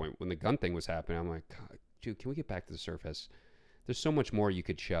 to your point, when the gun thing was happening, I'm like, God, dude, can we get back to the surface? There's so much more you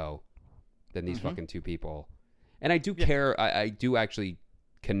could show than these fucking two people. And I do care. I do actually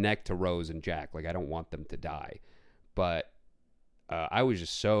connect to Rose and Jack. Like, I don't want them to die. But I was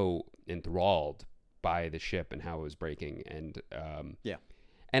just so enthralled by the ship and how it was breaking. And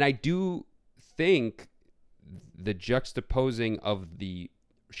and I do think the juxtaposing of the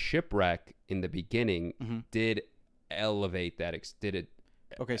shipwreck in the beginning did elevate that.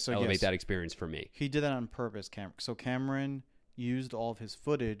 Elevate that experience for me. He did that on purpose, So Cameron used all of his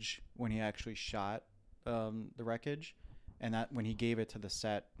footage when he actually shot the wreckage, and that when he gave it to the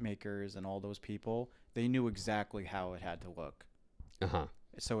set makers and all those people, they knew exactly how it had to look.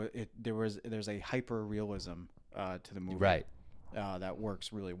 So there's a hyper realism to the movie, right? That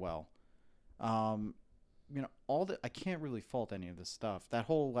works really well. I can't really fault any of this stuff. That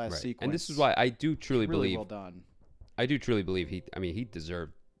whole last sequence, and this is why I do truly believe. Well done. I do truly believe he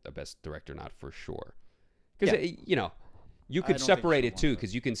deserved a best director nod for sure. Because you could separate it too.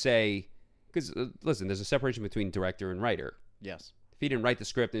 Because you can say, listen, there's a separation between director and writer. Yes. If he didn't write the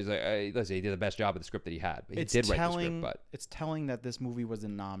script, he's like, listen, he did the best job of the script that he had. But he did write the script. But it's telling that this movie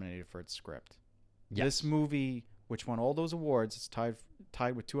wasn't nominated for its script. Yes. This movie, which won all those awards, it's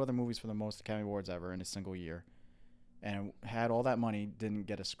tied with two other movies for the most Academy Awards ever in a single year, and had all that money, didn't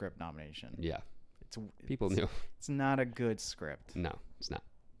get a script nomination. Yeah. People knew. It's not a good script. No, it's not.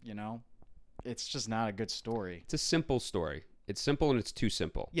 It's just not a good story. It's a simple story. It's simple and it's too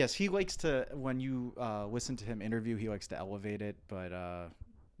simple. Yes, he likes to, when you listen to him interview, he likes to elevate it, but...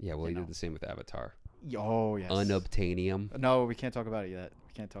 he did the same with Avatar. Oh, yes. Unobtainium. No, we can't talk about it yet.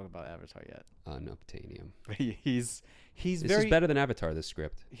 We can't talk about Avatar yet. Unobtainium. This is better than Avatar, this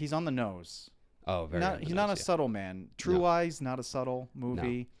script. He's on the nose. Oh, very He's not a subtle man. True Lies, not a subtle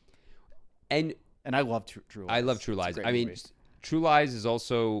movie. No. And I love True Lies. I love True Lies. I mean, True Lies is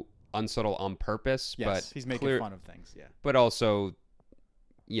also unsubtle on purpose. Yes, but he's making fun of things, yeah. But also,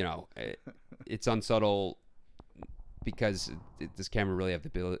 it's unsubtle because does Cameron really have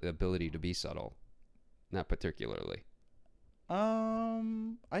the ability to be subtle? Not particularly.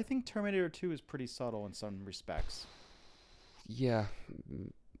 I think Terminator 2 is pretty subtle in some respects. Yeah.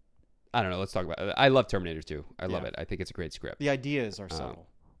 I don't know. Let's talk about it. I love Terminator 2. I love it. I think it's a great script. The ideas are subtle.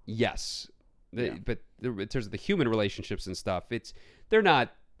 Yes. But in terms of the human relationships and stuff, they're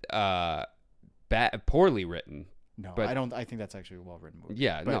not poorly written. No, but I think that's actually a well-written movie.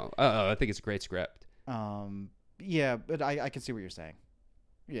 Yeah, but, I think it's a great script. Yeah, but I can see what you're saying.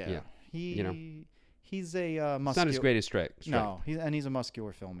 Yeah. He's a muscular... It's not his greatest strength. No, he's a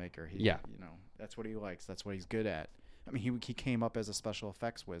muscular filmmaker. That's what he likes. That's what he's good at. I mean, he came up as a special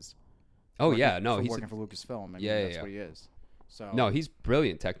effects whiz. Oh, yeah. No, he's working for Lucasfilm. That's what he is. So no, he's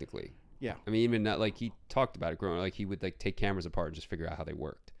brilliant technically. Yeah. I mean, even like he talked about it growing up. Like he would like take cameras apart and just figure out how they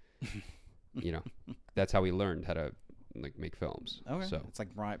worked. That's how he learned how to like make films. Okay. So it's like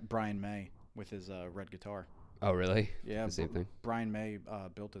Brian May with his red guitar. Oh, really? Yeah. The same thing. Brian May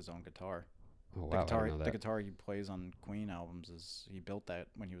built his own guitar. Oh, wow. The guitar he plays on Queen albums he built that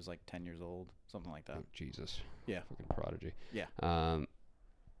when he was like 10 years old, something like that. Oh, Jesus. Yeah. Fucking prodigy. Yeah.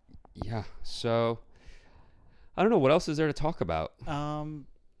 Yeah. So I don't know what else is there to talk about.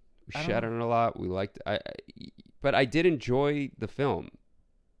 We shat on it a lot. We liked but I did enjoy the film.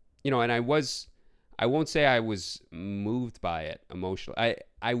 And I won't say I was moved by it emotionally.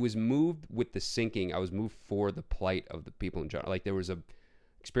 I was moved with the sinking. I was moved for the plight of the people in general. Like there was a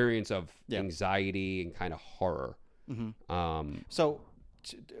experience of anxiety and kind of horror. Mm-hmm. So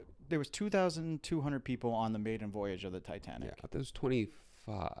there was 2,200 people on the maiden voyage of the Titanic. Yeah, there was 25.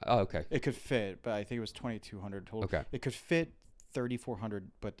 Oh, okay. It could fit, but I think it was 2,200 total. Okay. It could fit 3,400,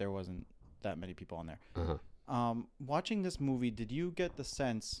 but there wasn't that many people on there. Watching this movie, did you get the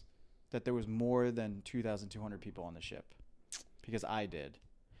sense that there was more than 2,200 people on the ship? Because I did.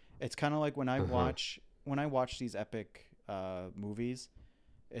 It's kind of like when I watch these epic movies,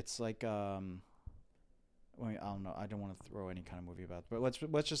 it's like I don't know. I don't want to throw any kind of movie about it, but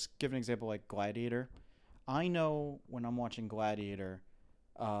let's just give an example like Gladiator. I know when I'm watching Gladiator,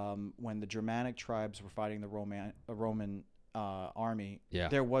 when the Germanic tribes were fighting the Roman army,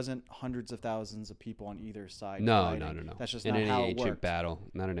 there wasn't hundreds of thousands of people on either side. No. That's just in not any how it ancient worked. battle.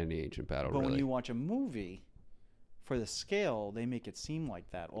 Not in any ancient battle, But really. when you watch a movie, for the scale, they make it seem like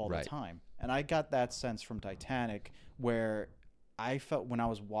that all the time. And I got that sense from Titanic, where I felt when I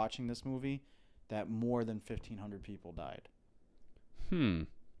was watching this movie that more than 1,500 people died.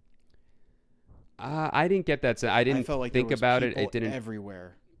 I didn't get that sense. I didn't think about it. It didn't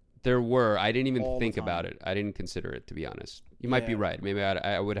everywhere. There were. I didn't even All think the time. about it. I didn't consider it, to be honest. You might be right. Maybe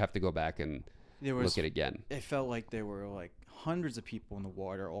I would have to go back and look at it again. It felt like there were like hundreds of people in the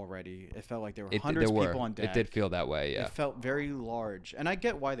water already. It felt like there were hundreds of people on deck. It did feel that way, yeah. It felt very large. And I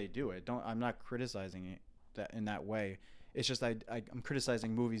get why they do it. I'm not criticizing it in that way. It's just I'm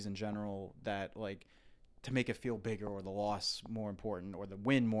criticizing movies in general that, like, to make it feel bigger or the loss more important or the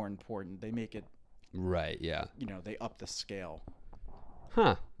win more important, they make it... Right, yeah. They up the scale.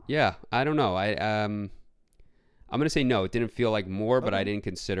 Huh. Yeah, I don't know. I'm going to say no. It didn't feel like more, but I didn't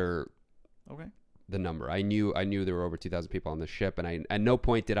consider the number. I knew there were over 2,000 people on the ship, and at no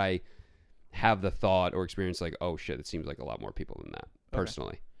point did I have the thought or experience like, oh, shit, it seems like a lot more people than that,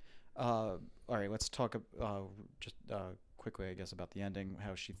 personally. All right, let's talk just quickly, I guess, about the ending,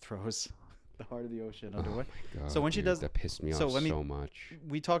 how she throws the heart of the ocean underway. Oh my God, so when she does that pissed me off so much.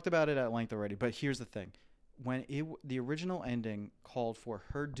 We talked about it at length already, but here's the thing. When the original ending called for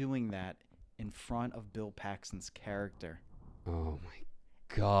her doing that in front of Bill Paxton's character. Oh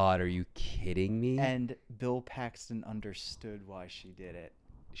my God, are you kidding me? And Bill Paxton understood why she did it.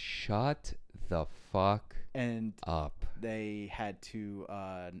 Shut the fuck up. They had to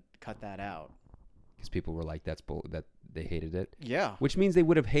cut that out. Because people were like, that they hated it. Yeah. Which means they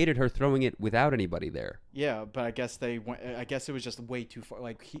would have hated her throwing it without anybody there. Yeah, but I guess it was just way too far.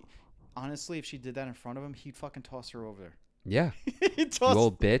 Like, honestly, if she did that in front of him, he'd fucking toss her over there. Yeah. You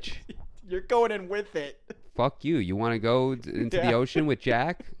old bitch. You're going in with it. Fuck you. You want to go into the ocean with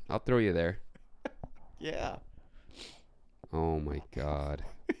Jack? I'll throw you there. Yeah. Oh my God.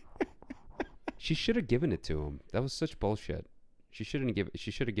 She should have given it to him. That was such bullshit. She should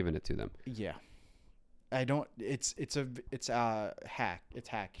have given it to them. Yeah. I don't. It's hack. It's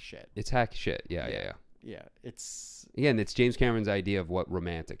hack shit. It's hack shit. Yeah. Yeah. It's James Cameron's idea of what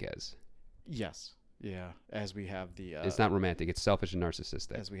romantic is. Yes. Yeah. As we have the. It's not romantic. It's selfish and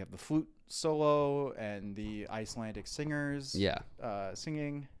narcissistic. As we have the flute solo and the Icelandic singers. Yeah.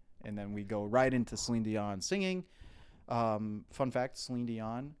 Singing, and then we go right into Celine Dion singing. Fun fact: Celine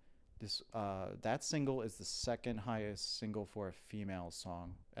Dion. That single is the second highest single for a female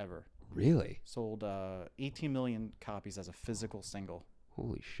song ever. Really? Sold 18 million copies as a physical single.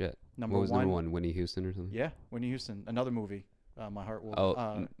 Holy shit. Number what was number one? Whitney Houston or something? Yeah, Whitney Houston. Another movie. My Heart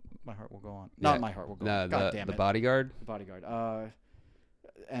Will My Heart Will Go On. Yeah. Not My Heart Will Go On. God damn it. The Bodyguard? The Bodyguard.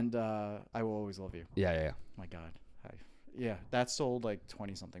 And I Will Always Love You. Yeah. My God. Yeah, that sold like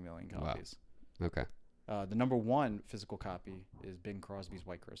 20-something million copies. Wow. Okay. The number one physical copy is Bing Crosby's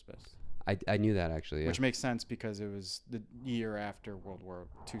White Christmas. I knew that, actually, yeah. Which makes sense because it was the year after World War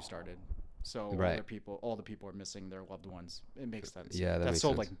II started. So all the people are missing their loved ones. It makes sense. Yeah, that makes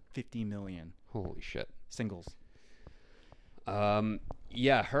sold sense. like 50 million. Holy shit. Singles.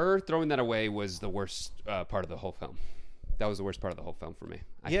 Yeah, her throwing that away was the worst part of the whole film. That was the worst part of the whole film for me.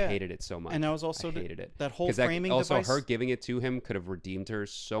 I hated it so much. And that was also I hated it. That whole framing device. Also, her giving it to him could have redeemed her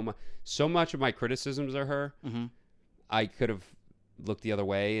so much. So much of my criticisms of her, I could have looked the other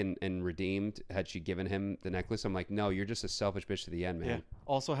way and redeemed had she given him the necklace. I'm like, no, you're just a selfish bitch to the end, man. Yeah.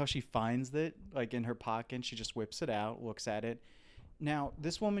 Also, how she finds it, like in her pocket, and she just whips it out, looks at it. Now,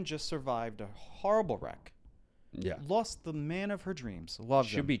 this woman just survived a horrible wreck. Yeah. Lost the man of her dreams. Loved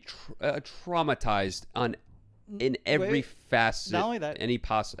him. Should be traumatized in every facet. Not only that,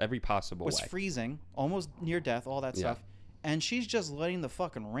 every possible way. Was freezing, almost near death, all that stuff. And she's just letting the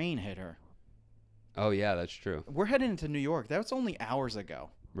fucking rain hit her. Oh, yeah, that's true. We're heading into New York. That was only hours ago.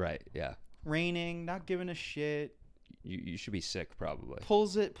 Right, yeah. Raining, not giving a shit. You should be sick, probably.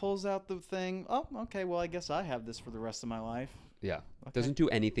 Pulls out the thing. Oh, okay, well, I guess I have this for the rest of my life. Yeah. Okay. Doesn't do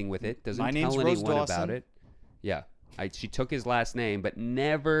anything with it. Doesn't My name's tell Rose anyone Dawson. about it. Yeah. She took his last name, but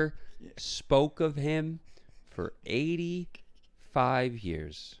never spoke of him for 85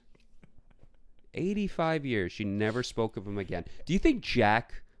 years. 85 years. She never spoke of him again. Do you think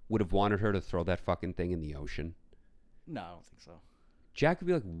Jack would have wanted her to throw that fucking thing in the ocean? No, I don't think so. Jack would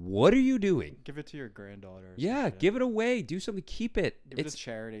be like, what are you doing? Give it to your granddaughter. Yeah, give it away. Do something. Keep it. Give it to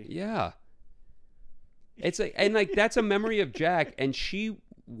charity. Yeah. It's like, and like, that's a memory of Jack, and she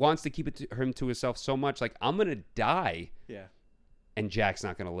wants to keep it him to herself so much. Like, I'm going to die. Yeah. And Jack's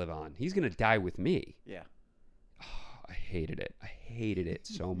not going to live on. He's going to die with me. Yeah. Oh, I hated it. I hated it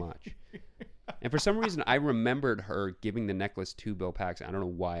so much. And for some reason, I remembered her giving the necklace to Bill Paxton. I don't know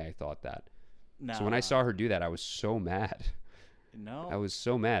why I thought that. No. So when I saw her do that, I was so mad. No. I was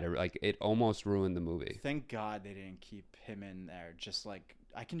so mad. Like, it almost ruined the movie. Thank God they didn't keep him in there. Just like,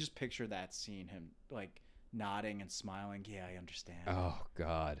 I can just picture that scene, him like nodding and smiling. Yeah, I understand. Oh,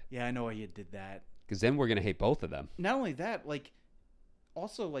 God. Yeah, I know why you did that. Because then we're going to hate both of them. Not only that, like,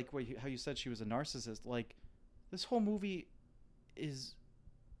 also, like, how you said she was a narcissist. Like, this whole movie is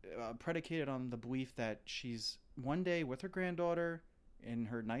predicated on the belief that she's one day with her granddaughter in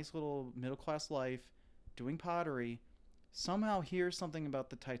her nice little middle-class life doing pottery, somehow hears something about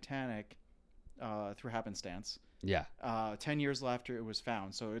the Titanic through happenstance. Yeah. 10 years after it was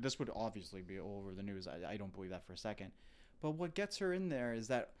found. So this would obviously be all over the news. I don't believe that for a second. But what gets her in there is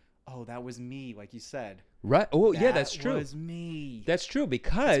that, oh, that was me, like you said. Right. Oh, yeah, that's true. That was me. That's true,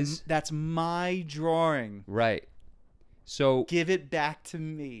 because... That's my drawing. Right. So... Give it back to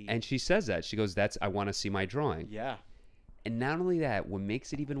me. And she says that. She goes, I want to see my drawing. Yeah. And not only that, what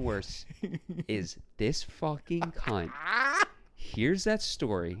makes it even worse is this fucking cunt hears that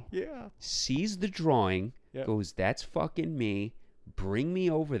story, sees the drawing, goes, that's fucking me, bring me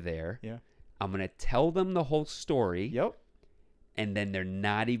over there. Yeah. I'm going to tell them the whole story. Yep. And then they're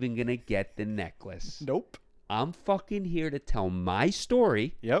not even going to get the necklace. Nope. I'm fucking here to tell my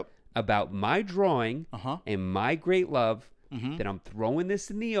story about my drawing and my great love. Then I'm throwing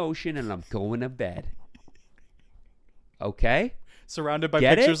this in the ocean and I'm going to bed. Okay? Surrounded by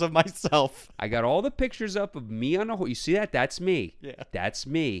pictures of myself. I got all the pictures up of me on a horse. You see that? That's me. Yeah. That's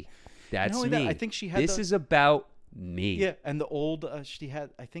me. That's me. That, I think she had this is about me. Yeah, and the old, she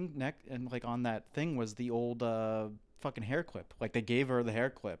had, I think, and like on that thing was the old fucking hair clip. Like they gave her the hair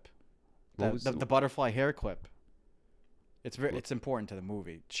clip. The butterfly hair clip. It's important to the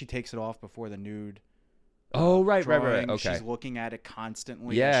movie. She takes it off before the nude. Right. Okay. She's looking at it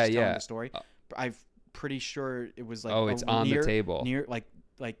constantly. Yeah, she's telling the story. I'm pretty sure it was like, it's on the table. Near,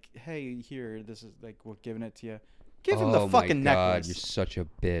 like, hey, here, this is like, we're giving it to you. Give him the fucking necklace. Oh my God, you're such a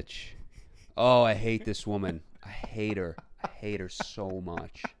bitch. Oh, I hate this woman. I hate her. I hate her so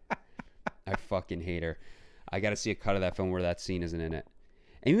much. I fucking hate her. I got to see a cut of that film where that scene isn't in it.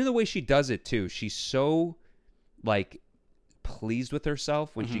 And even the way she does it too, she's so like pleased with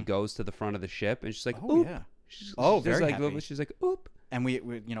herself when she goes to the front of the ship and she's like, "Oh, oop." yeah." Very happy. She's like, "Oop." And we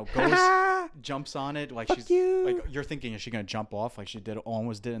goes, jumps on it like she's like, you're thinking, is she gonna jump off like she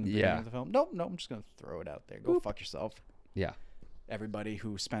almost did in the beginning of the film? Nope, I'm just gonna throw it out there. Go fuck yourself. Yeah. Everybody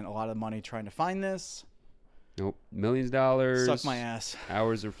who spent a lot of money trying to find this. Nope. Millions of dollars. Suck my ass.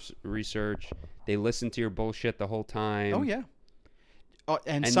 Hours of research. They listened to your bullshit the whole time. Oh yeah.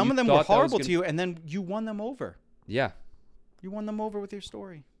 And some of them were horrible to you, and then you won them over. Yeah. You won them over with your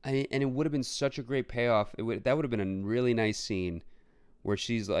story. And it would have been such a great payoff. That would have been a really nice scene where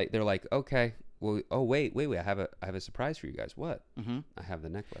she's like, they're like, okay, well, oh wait, I have a surprise for you guys. What? I have the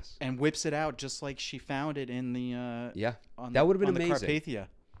necklace. And whips it out just like she found it in the that would have been amazing. The Carpathia.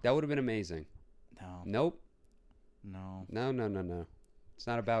 That would have been amazing. No. Nope. No. It's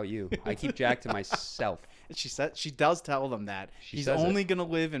not about you. I keep Jack to myself. She does tell them that. He's only going to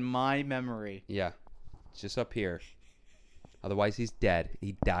live in my memory. Yeah. It's just up here. Otherwise, he's dead.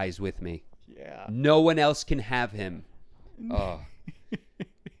 He dies with me. Yeah. No one else can have him. Oh.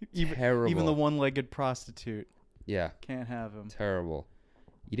 Terrible. Even the one-legged prostitute. Yeah. Can't have him. Terrible.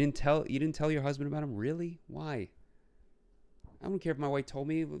 You didn't tell your husband about him? Really? Why? I don't care if my wife told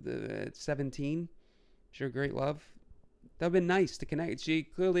me at 17. Sure, great love. That would have been nice to connect. She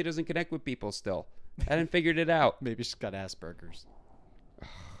clearly doesn't connect with people still. I hadn't figured it out. Maybe she's got Asperger's.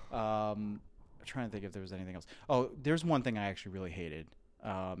 I'm trying to think if there was anything else. Oh, there's one thing I actually really hated.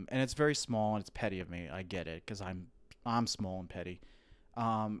 And it's very small and it's petty of me. I get it because I'm small and petty.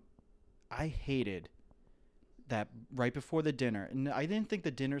 I hated that right before the dinner. And I didn't think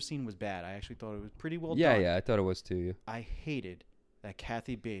the dinner scene was bad. I actually thought it was pretty well done. Yeah, I thought it was too. I hated that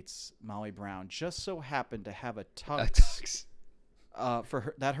Kathy Bates, Molly Brown, just so happened to have a tux.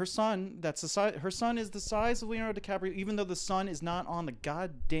 For her son, her son is the size of Leonardo DiCaprio, even though the son is not on the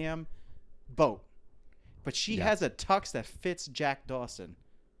goddamn boat. But she has a tux that fits Jack Dawson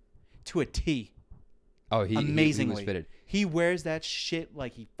to a T. Oh, amazingly. He was fitted. He wears that shit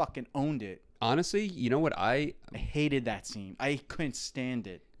like he fucking owned it. Honestly, you know what I hated that scene. I couldn't stand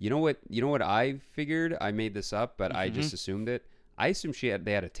it. You know what I figured? I made this up, but I just assumed it. I assumed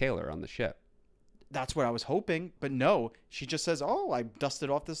they had a tailor on the ship. That's what I was hoping, but no. She just says, "Oh, I dusted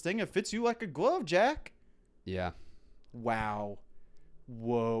off this thing. It fits you like a glove, Jack." Yeah. Wow.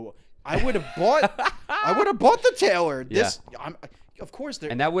 Whoa. I would have bought the tailor. Of course, there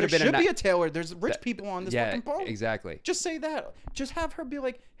should be a tailor. There's rich people on this fucking boat. Exactly. Just say that. Just have her be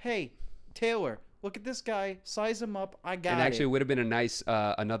like, "Hey, Taylor, look at this guy. Size him up. I got it." And actually, it would have been a nice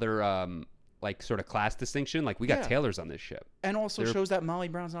another like sort of class distinction. Like we got tailors on this ship, and also shows that Molly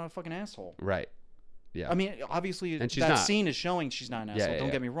Brown's not a fucking asshole. Right. Yeah. I mean, obviously, and that scene is showing she's not an asshole.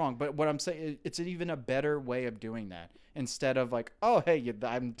 Don't get me wrong, but what I'm saying, it's an even a better way of doing that instead of like, "Oh, hey,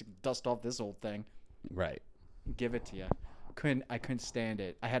 I'm dust off this old thing." Right. Give it to you. I couldn't stand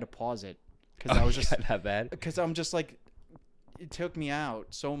it. I had to pause it because I was just that bad. Because I'm just like, it took me out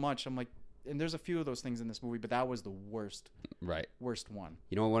so much. I'm like, and there's a few of those things in this movie, but that was the worst. Right. Worst one.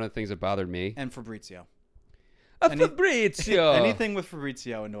 You know, one of the things that bothered me. And Fabrizio. Fabrizio. Anything with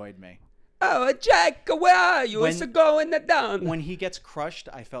Fabrizio annoyed me. Oh, Jack, where are you? It's going down. When he gets crushed,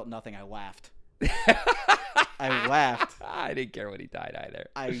 I felt nothing. I laughed. I laughed. I didn't care when he died either.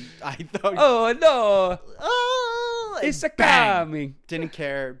 I thought. Oh no! Oh, it's coming. Didn't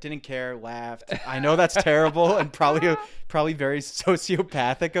care. Laughed. I know that's terrible and probably very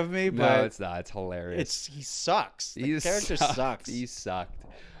sociopathic of me, but no, it's not. It's hilarious. He sucks. The character sucks. He sucked.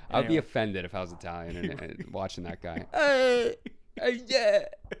 Anyway. I'd be offended if I was Italian and watching that guy. Yeah.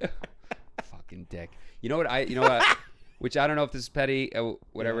 Fucking dick. You know what? Which I don't know if this is petty,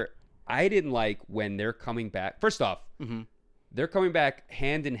 whatever. Yeah. I didn't like when they're coming back. First off, they're coming back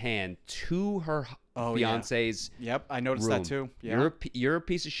hand in hand to her fiance's. Yeah. Yep, I noticed that too. Yeah. You're a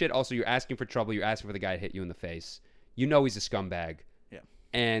piece of shit. Also, you're asking for trouble. You're asking for the guy to hit you in the face. You know he's a scumbag. Yeah.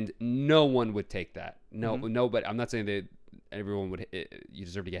 And no one would take that. No, but I'm not saying that everyone would. You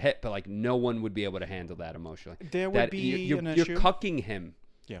deserve to get hit, but like no one would be able to handle that emotionally. There would be you're cucking him.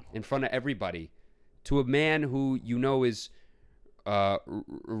 Yeah. In front of everybody, to a man who you know is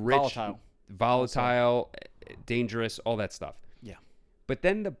rich, volatile, dangerous, all that stuff. Yeah. But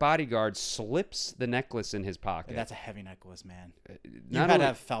then the bodyguard slips the necklace in his pocket. That's a heavy necklace, man. You had to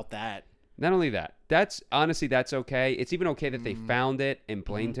have felt that. Not only that, that's okay. It's even okay that they found it and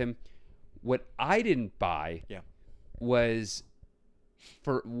blamed him. What I didn't buy was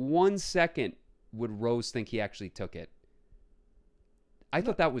for 1 second would Rose think he actually took it. I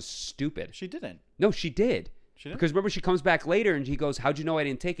thought that was stupid. She didn't. No, she did. She didn't? Because remember, she comes back later and he goes, "How'd you know I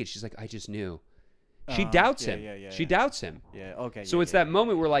didn't take it?" She's like, "I just knew." She doubts him. She doubts him. Yeah, okay. So it's that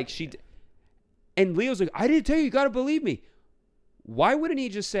moment where like and Leo's like, "I didn't tell you. You got to believe me." Why wouldn't he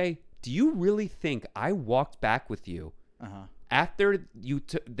just say, "Do you really think I walked back with you after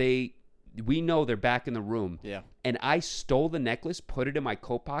we know they're back in the room. Yeah. And I stole the necklace, put it in my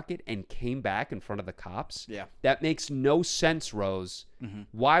coat pocket, and came back in front of the cops. Yeah. That makes no sense, Rose. Mm-hmm.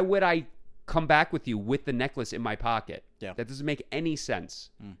 Why would I come back with you with the necklace in my pocket? Yeah. That doesn't make any sense.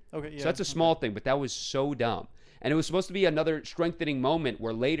 Mm. Okay. Yeah. So that's a small thing, but that was so dumb. And it was supposed to be another strengthening moment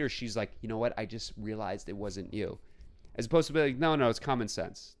where later she's like, you know what? I just realized it wasn't you. As opposed to be like, no, it's common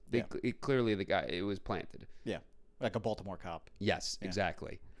sense. Clearly the guy, it was planted. Yeah. Like a Baltimore cop. Yes,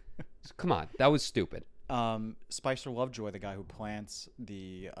 exactly. So, come on. That was stupid. Spicer Lovejoy, the guy who plants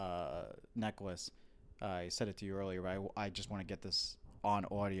the necklace, I said it to you earlier, but I just want to get this on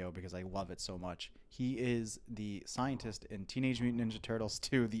audio because I love it so much. He is the scientist in Teenage Mutant Ninja Turtles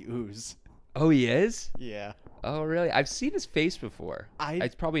 2, The Ooze. Oh, he is? Yeah. Oh, really? I've seen his face before.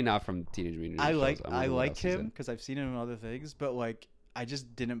 It's probably not from Teenage Mutant Ninja Turtles. I like him because I've seen him in other things, but like I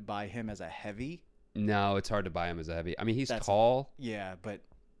just didn't buy him as a heavy. No, it's hard to buy him as a heavy. I mean, he's tall. Yeah, but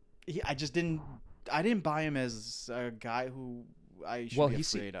I didn't buy him as a guy who I should be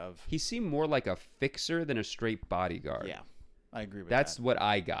afraid of. He seemed more like a fixer than a straight bodyguard. Yeah, I agree with that. That's what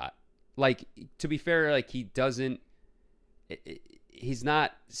I got. Like, to be fair, like he doesn't. He's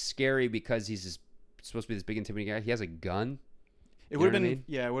not scary because he's supposed to be this big intimidating guy. He has a gun. It would have been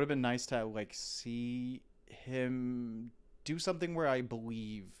it would have been nice to like see him do something where I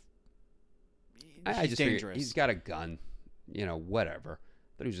believe he's dangerous. He's got a gun. You know, whatever.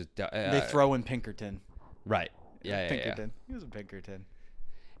 But he was just they throw in Pinkerton. Right. Yeah, Pinkerton. He was a Pinkerton.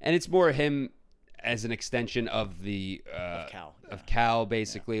 And it's more him as an extension of the of Cal. Of Cal,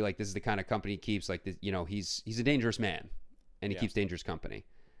 basically. Yeah. Like, this is the kind of company he keeps. Like, this, you know, he's a dangerous man. And he keeps dangerous company.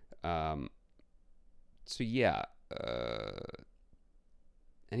 So, yeah.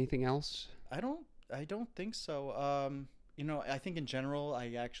 Anything else? I don't think so. I think in general,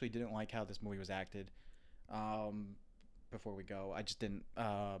 I actually didn't like how this movie was acted. Before we go, I just didn't.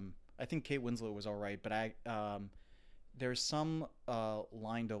 I think Kate Winslet was all right, but there's some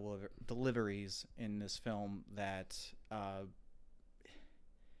line deliveries in this film that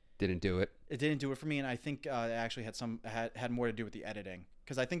didn't do it. It didn't do it for me, and I think it actually had more to do with the editing,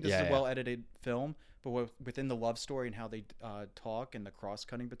 because I think this is a well edited film, but within the love story and how they talk and the cross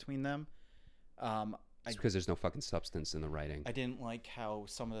cutting between them, it's because there's no fucking substance in the writing. I didn't like how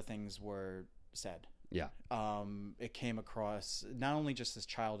some of the things were said. Yeah. It came across not only just as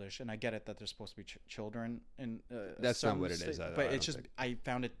childish, and I get it that they're supposed to be children, and that's not what it is. But it's just I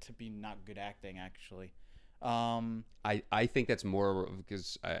found it to be not good acting, actually. I think that's more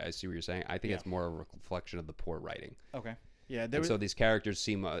because I see what you're saying. I think it's more a reflection of the poor writing. Okay. Yeah. So these characters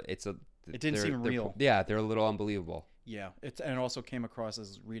seem it didn't seem real. They're a little unbelievable. Yeah. And it also came across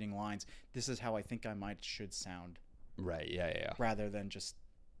as reading lines. This is how I think I should sound. Right. Yeah. Rather than just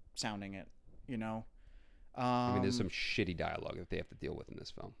sounding it, I mean, there's some shitty dialogue that they have to deal with in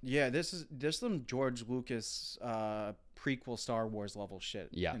this film. Yeah, there's some George Lucas prequel Star Wars level shit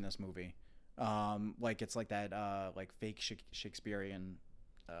in this movie. Like it's like that like fake Shakespearean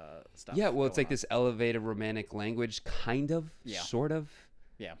stuff. Yeah, well, it's like this elevated romantic language, kind of, sort of.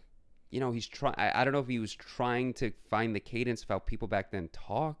 Yeah. He's trying. I don't know if he was trying to find the cadence of how people back then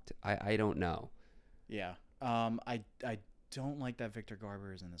talked. I don't know. Yeah. I don't like that Victor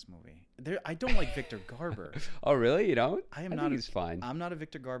Garber is in this movie. I don't like Victor Garber. Oh, really? You don't? I am not. He's fine. I'm not a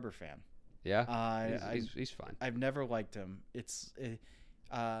Victor Garber fan. Yeah. He's fine. I've never liked him. He's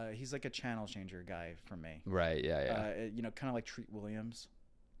like a channel changer guy for me. Right. Yeah. Kind of like Treat Williams.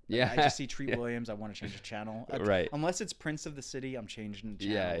 Yeah. I just see Treat Williams. I want to change the channel. Right. Unless it's Prince of the City, I'm changing the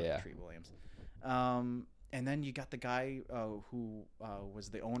channel. Yeah. Treat Williams. And then you got the guy who was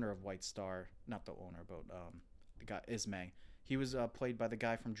the owner of White Star. Not the owner, but the guy Ismay. He was played by the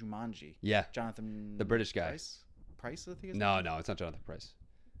guy from Jumanji. Yeah. Jonathan. The British guy. Price, I think. No, it's not Jonathan Price.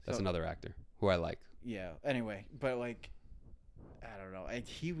 That's another actor who I like. Yeah. Anyway, but like, I don't know.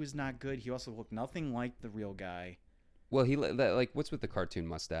 He was not good. He also looked nothing like the real guy. Well, what's with the cartoon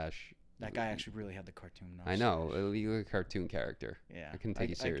mustache? That guy actually really had the cartoon mustache. I know. He looked like a cartoon character. Yeah. I couldn't take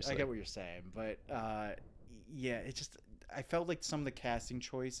you seriously. I get what you're saying, but yeah, it just I felt like some of the casting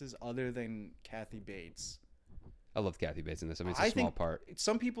choices, other than Kathy Bates. I love Kathy Bates in this. I mean, it's a small part.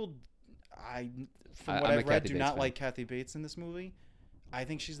 Some people, from what I've read, do not like Kathy Bates in this movie. I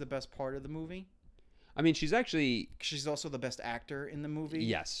think she's the best part of the movie. I mean, she's also the best actor in the movie.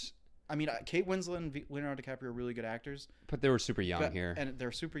 Yes. I mean, Kate Winslet and Leonardo DiCaprio are really good actors. But they were super young here. And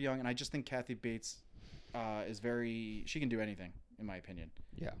they're super young, and I just think Kathy Bates she can do anything, in my opinion.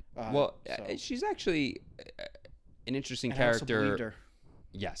 Yeah. She's actually an interesting character. I also believed her.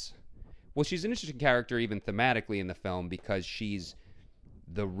 Yes. Well, she's an interesting character even thematically in the film because she's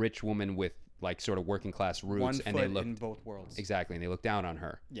the rich woman with like sort of working class roots, One and foot they look in both worlds. Exactly, and they look down on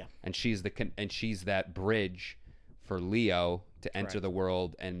her. Yeah. And she's that bridge for Leo to enter the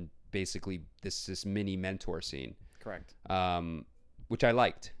world, and basically this mini mentor scene. Correct. Which I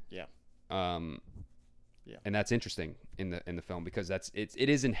liked. Yeah. Yeah. And that's interesting in the film because it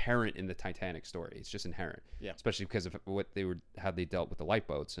is inherent in the Titanic story. It's just inherent. Yeah. Especially because of how they dealt with the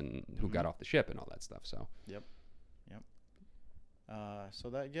lifeboats and who got off the ship and all that stuff. So. Yep. So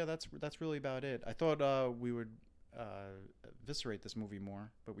that's really about it. I thought we would eviscerate this movie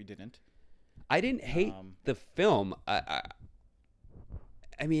more, but we didn't. I didn't hate the film. I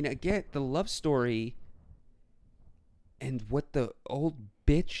mean, I get the love story and what the old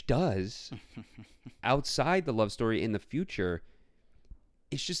bitch does outside the love story in the future.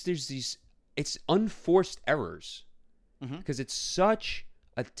 It's just it's unforced errors because it's such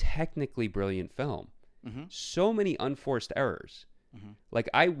a technically brilliant film. So many unforced errors. Like,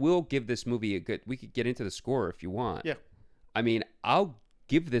 I will give this movie we could get into the score if you want. Yeah. I mean, I'll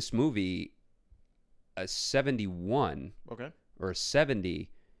give this movie a 71. Okay. Or a 70.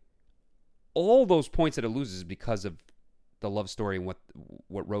 All those points that it loses because of the love story and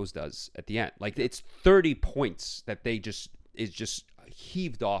what Rose does at the end. Like, it's 30 points that is just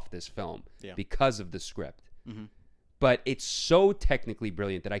heaved off this film because of the script. But it's so technically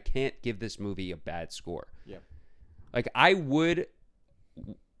brilliant that I can't give this movie a bad score. Yeah. Like, I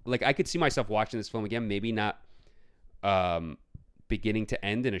could see myself watching this film again, maybe not beginning to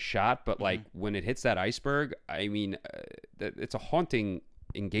end in a shot, but like when it hits that iceberg, I mean, it's a haunting,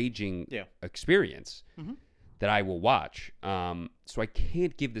 engaging experience that I will watch. So I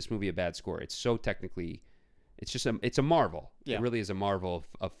can't give this movie a bad score. It's so technically, it's a marvel. Yeah. It really is a marvel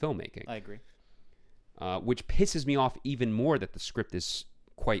of filmmaking. I agree. Which pisses me off even more that the script is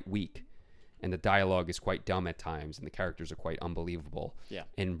quite weak. and the dialogue is quite dumb at times, and the characters are quite unbelievable. Yeah.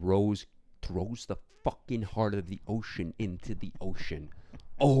 And Rose throws the fucking heart of the ocean into the ocean.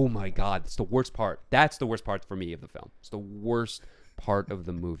 Oh my God, that's the worst part. That's the worst part for me of the film. It's the worst part of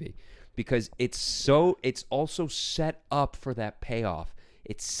the movie because it's also set up for that payoff.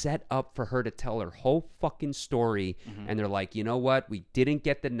 It's set up for her to tell her whole fucking story, and they're like, you know what? We didn't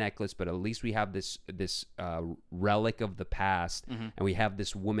get the necklace, but at least we have this relic of the past, and we have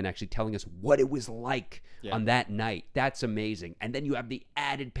this woman actually telling us what it was like on that night. That's amazing. And then you have the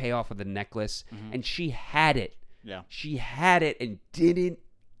added payoff of the necklace, and she had it. Yeah, she had it and didn't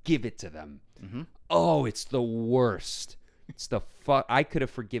give it to them. Oh, it's the worst. It's the fuck. I could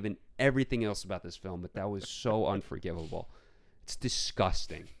have forgiven everything else about this film, but that was so unforgivable. It's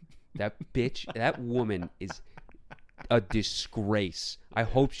disgusting. That bitch, that woman is a disgrace. I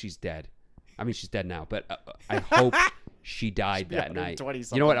hope she's dead. I mean, she's dead now, but I hope she died that night.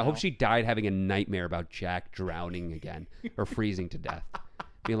 You know what? I hope she died having a nightmare about Jack drowning again or freezing to death.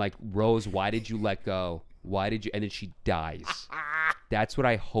 Being like, Rose, why did you let go? Why did you? And then she dies. That's what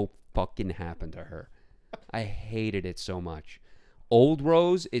I hope fucking happened to her. I hated it so much. Old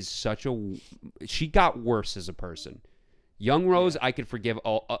Rose is she got worse as a person. Young Rose, I could forgive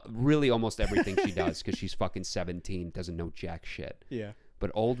really almost everything she does because she's fucking 17, doesn't know jack shit. Yeah.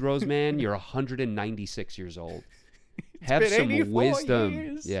 But Old Rose, man, you're 196 years old. Have some wisdom.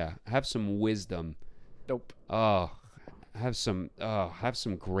 Years. Yeah, have some wisdom. Nope. Oh, have some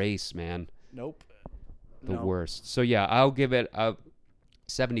grace, man. Nope. The worst. So yeah, I'll give it a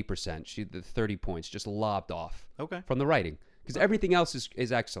 70%. The 30 points just lobbed off. Okay. From the writing, because everything else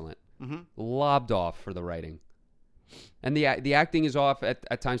is excellent. Lobbed off for the writing. And the acting is off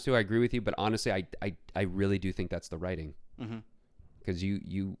at times too. I agree with you, but honestly, I really do think that's the writing. Because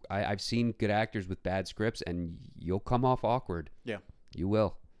I've seen good actors with bad scripts, and you'll come off awkward. Yeah, you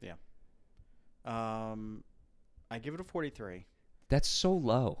will. Yeah. I give it a 43. That's so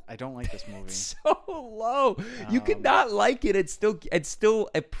low. I don't like this movie. It's so low. You could not like it and still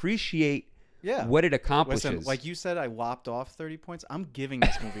appreciate. Yeah. What it accomplishes. Listen, like you said, I lopped off 30 points. I'm giving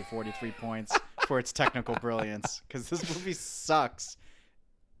this movie 43 points for its technical brilliance because this movie sucks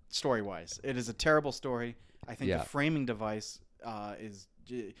story-wise. It is a terrible story. I think the framing device is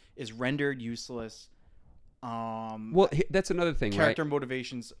rendered useless. Well, that's another thing, character right?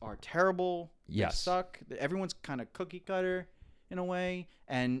 motivations are terrible. Yes. They suck. Everyone's kind of cookie cutter in a way.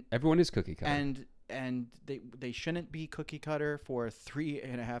 And everyone is cookie cutter. And they shouldn't be cookie cutter for a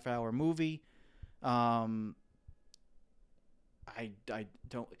 3.5 hour movie. I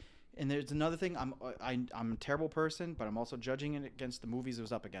don't. And there's another thing. I'm a terrible person, but I'm also judging it against the movies it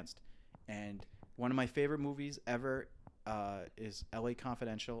was up against. And one of my favorite movies ever is L.A.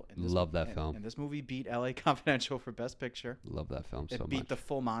 Confidential. And love that film. And this movie beat L.A. Confidential for Best Picture. Love that film so much. It beat The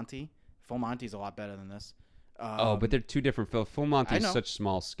Full Monty. Full Monty's a lot better than this. But they're two different films. Full Monty is such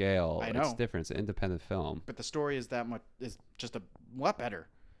small scale. I know. It's different. It's an independent film. But the story is just a lot better.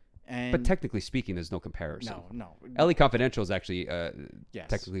 But technically speaking, there's no comparison. No. L.A. Confidential is actually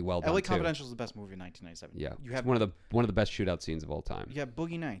technically well done. L.A. Confidential is the best movie of 1997. Yeah, you have one of the best shootout scenes of all time. You have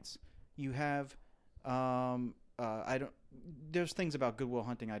Boogie Nights. You have there's things about Good Will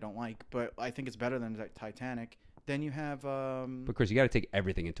Hunting I don't like, but I think it's better than Titanic. Then you have because you got to take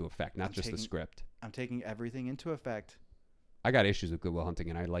everything into effect, not just the script. I'm taking everything into effect. I got issues with Good Will Hunting,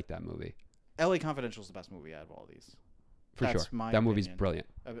 and I like that movie. L.A. Confidential is the best movie out of all these. For sure. That movie's brilliant.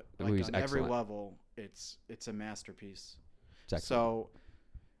 That movie's on excellent. Every level, it's a masterpiece. So,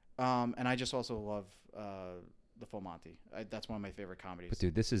 and I just also love The Full Monty. That's one of my favorite comedies. But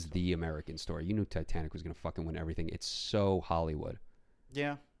dude, this is the American story. You knew Titanic was gonna fucking win everything. It's so Hollywood.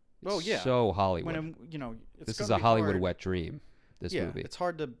 Yeah. Oh yeah. So Hollywood. This is a Hollywood wet dream. This movie. It's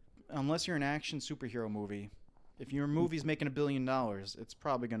hard to, unless you're an action superhero movie. If your movie's making $1 billion, it's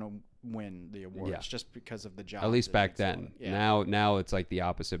probably gonna win the awards just because of the job. At least back then. Yeah. Now it's like the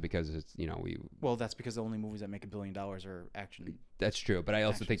opposite because it's Well, that's because the only movies that make $1 billion are action. That's true, but I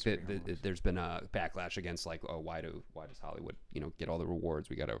also think that there's been a backlash against like, oh, why does Hollywood get all the rewards?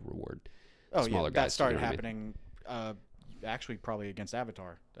 We got to reward smaller guys. That started happening. Actually, probably against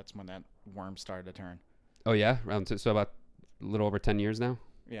Avatar. That's when that worm started to turn. Oh yeah, so about a little over 10 years now.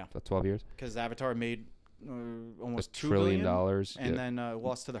 Yeah, about 12 years. Because Avatar made almost $2 billion, and then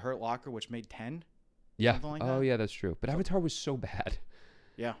lost to The Hurt Locker, which made 10. Yeah. Yeah, that's true. But Avatar was so bad.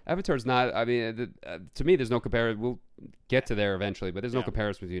 Yeah. Avatar's not. I mean, to me, there's no comparison. We'll get to there eventually, but there's no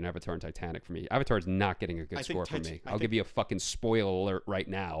comparison between Avatar and Titanic for me. Avatar is not getting a good score for me. I'll give you a fucking spoiler alert right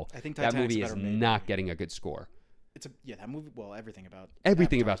now. I think that movie is not getting a good score. That movie. Well, everything about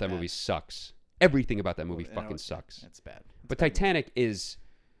that movie sucks. Everything about that movie fucking sucks. It's bad. But Titanic is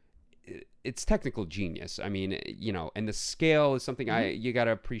it's technical genius. I mean, and the scale is something you got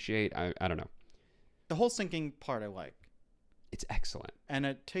to appreciate. I don't know. The whole sinking part I like. It's excellent. And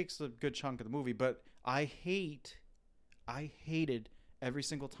it takes a good chunk of the movie, but I hated every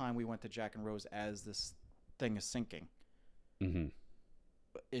single time we went to Jack and Rose as this thing is sinking. Mm-hmm.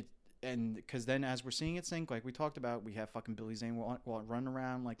 And because then as we're seeing it sink, like we talked about, we have fucking Billy Zane running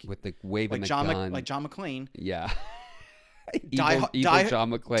around like with the waving like the gun. like John McClane. Yeah. Evil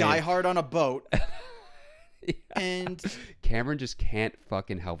John McClane. Die hard on a boat. Yeah. And Cameron just can't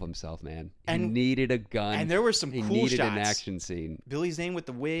fucking help himself, man. He needed a gun. And there were some cool shots. He needed an action scene. Billy Zane with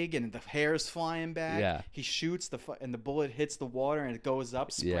the wig and the hair's flying back. Yeah. He shoots and the bullet hits the water and it goes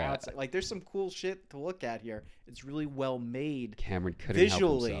up, sprouts. Yeah. Like there's some cool shit to look at here. It's really well made. Cameron couldn't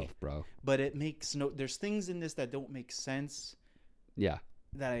visually, help himself, bro. But it makes there's things in this that don't make sense. Yeah.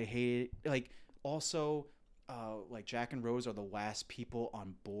 That I hate. Like also like Jack and Rose are the last people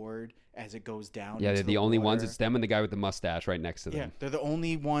on board as it goes down. Yeah, they're the only water. ones. It's them and the guy with the mustache right next to them. Yeah, they're the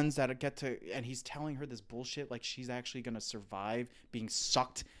only ones that get to. And he's telling her this bullshit like she's actually gonna survive being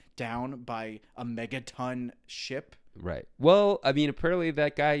sucked down by a megaton ship. Right. Well, I mean, apparently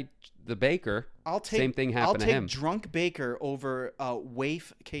that guy, the baker, same thing happened to him. I'll take drunk Baker over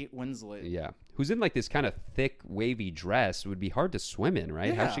waif Kate Winslet. Yeah. Who's in like this kind of thick, wavy dress. It would be hard to swim in,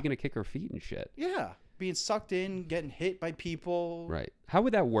 right? Yeah. How's she gonna kick her feet and shit? Yeah. Being sucked in, getting hit by people. Right. How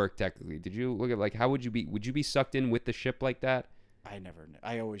would that work technically? Did you look at like how would you be sucked in with the ship like that?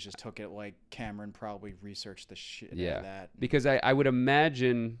 I always just took it like Cameron probably researched the shit out of that. Because I would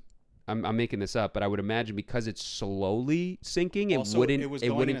imagine I'm making this up, but I would imagine because it's slowly sinking, also,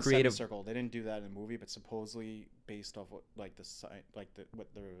 it wouldn't create a circle. They didn't do that in the movie, but supposedly based off what what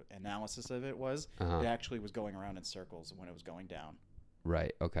the analysis of it was, it actually was going around in circles when it was going down.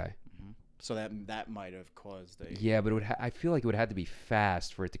 Right. Okay. Mm-hmm. So that might have caused a... Yeah, but I feel like it would have to be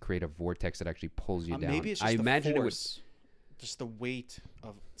fast for it to create a vortex that actually pulls you down. Maybe it's just the force, just the weight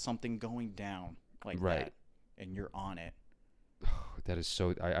of something going down like that, and you're on it. That is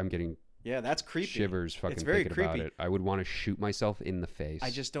so... I'm getting... Yeah, that's creepy. Shivers fucking it's very thinking creepy. about it. I would want to shoot myself in the face. I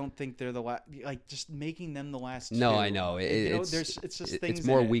just don't think they're the last... Like, just making them the last No, two. I know. It's just things it's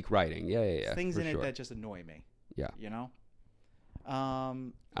more in weak writing. Yeah. Things in it that just annoy me. Yeah. You know?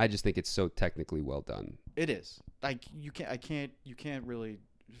 I just think it's so technically well done. It is. Like you can't really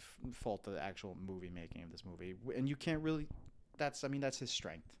fault the actual movie making of this movie, and you can't really. That's his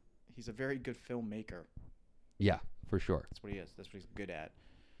strength. He's a very good filmmaker. Yeah, for sure. That's what he is. That's what he's good at.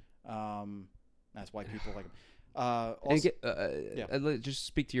 That's why people like him. Also, just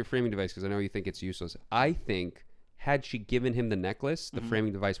speak to your framing device because I know you think it's useless. I think had she given him the necklace, the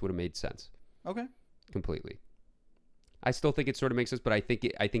framing device would have made sense. Okay. Completely. I still think it sort of makes sense, but I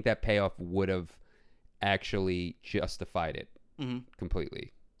think that payoff would have actually justified it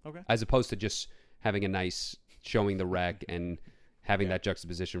completely. Okay. As opposed to just having a nice showing the wreck and having that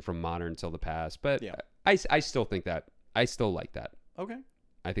juxtaposition from modern till the past. But I still think that. I still like that. Okay.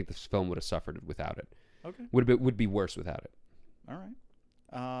 I think this film would have suffered without it. Okay. Would be worse without it. All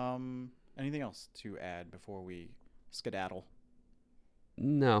right. Anything else to add before we skedaddle?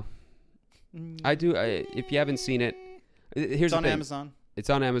 No. I do. If you haven't seen it, here's it's on the thing. Amazon. It's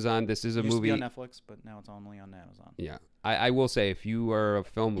on Amazon. This is a movie. Used to be on Netflix, but now it's only on Amazon. Yeah. I will say, if you are a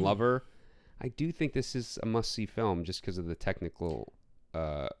film lover, I do think this is a must-see film just because of the technical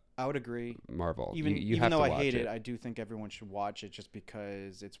I would agree. marvel. Even have though to I watch hate it, I do think everyone should watch it just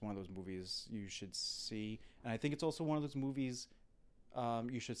because it's one of those movies you should see. And I think it's also one of those movies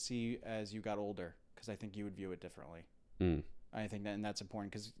you should see as you got older because I think you would view it differently. I think that's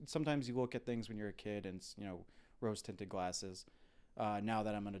important because sometimes you look at things when you're a kid and, rose-tinted glasses. Now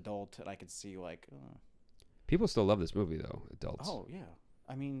that I'm an adult, I can see like... People still love this movie, though, adults. Oh, yeah.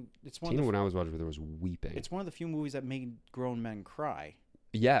 I mean, it's one Tina, when I was watching it, was weeping. It's one of the few movies that made grown men cry.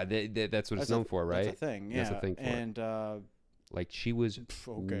 Yeah, that's what it's known for, right? That's a thing, yeah. That's a thing for and, it. Like, she was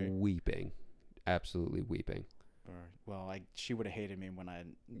weeping. Absolutely weeping. Well, she would have hated me when I...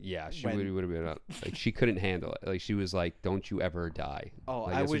 Yeah, she would have been... like, she couldn't handle it. Like, she was like, don't you ever die. Oh,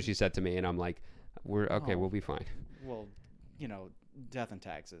 like, that's what she said to me, and I'm like, we'll be fine. Well, death and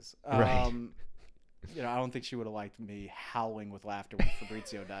taxes. Right. I don't think she would have liked me howling with laughter when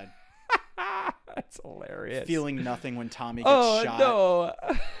Fabrizio died. That's hilarious. Feeling nothing when Tommy gets shot. Oh,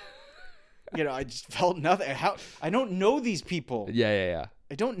 no. I just felt nothing. I don't know these people. Yeah.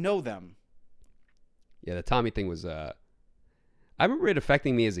 I don't know them. Yeah, the Tommy thing was... I remember it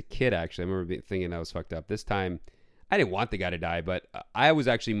affecting me as a kid, actually. I remember thinking that was fucked up. This time, I didn't want the guy to die, but I was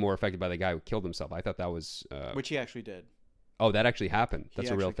actually more affected by the guy who killed himself. I thought that was... Which he actually did. Oh, that actually happened. That's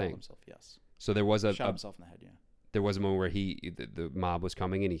a real thing. Himself, yes. So there was Shot himself in the head, yeah. There was a moment where the mob was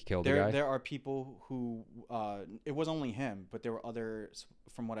coming and he killed the guy? There are people who, it was only him, but there were others,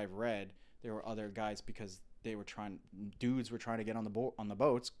 from what I've read, there were other guys because dudes were trying to get on the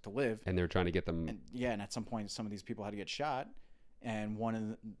boats to live. And they were trying to get them. And at some point, some of these people had to get shot. And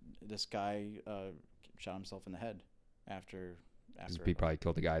this guy shot himself in the head after He probably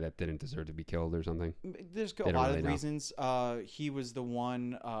killed a guy that didn't deserve to be killed or something. There's a lot of reasons. He was the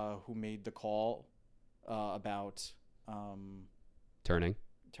one who made the call about turning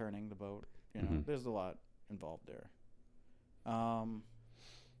the boat. You know, there's a lot involved there.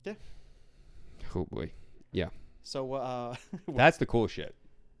 Yeah. Oh boy. Yeah. So that's the cool shit.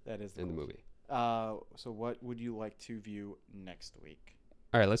 That is in the movie. So what would you like to view next week?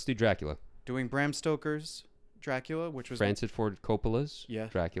 All right, let's do Dracula. Doing Bram Stoker's Dracula, which was Francis Ford Coppola's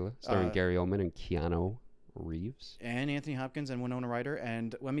Dracula, starring Gary Oldman and Keanu Reeves. And Anthony Hopkins and Winona Ryder.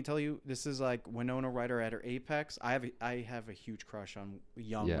 And let me tell you, this is like Winona Ryder at her apex. I have a huge crush on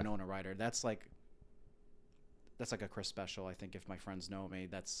young Winona Ryder. That's like a Chris special, I think, if my friends know me.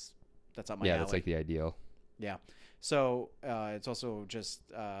 That's up my alley. That's like the ideal. Yeah. So it's also just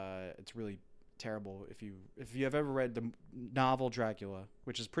it's really terrible if you have ever read the novel Dracula,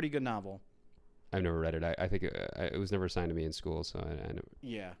 which is a pretty good novel. I've never read it. I think it was never assigned to me in school, so I never.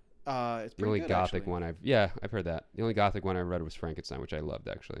 Yeah. It's the only good, Gothic actually. one I've heard that. The only Gothic one I read was Frankenstein, which I loved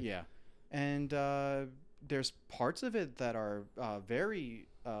actually. Yeah. And there's parts of it that are very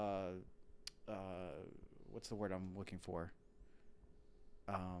what's the word I'm looking for?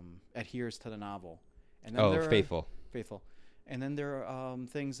 Adheres to the novel. And then faithful. And then there are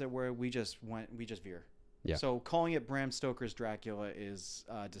things that where we just veer. Yeah. So calling it Bram Stoker's Dracula is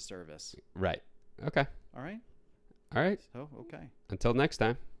disservice. Right. Okay. All right. All right. So okay. Until next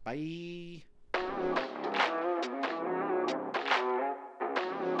time. Bye.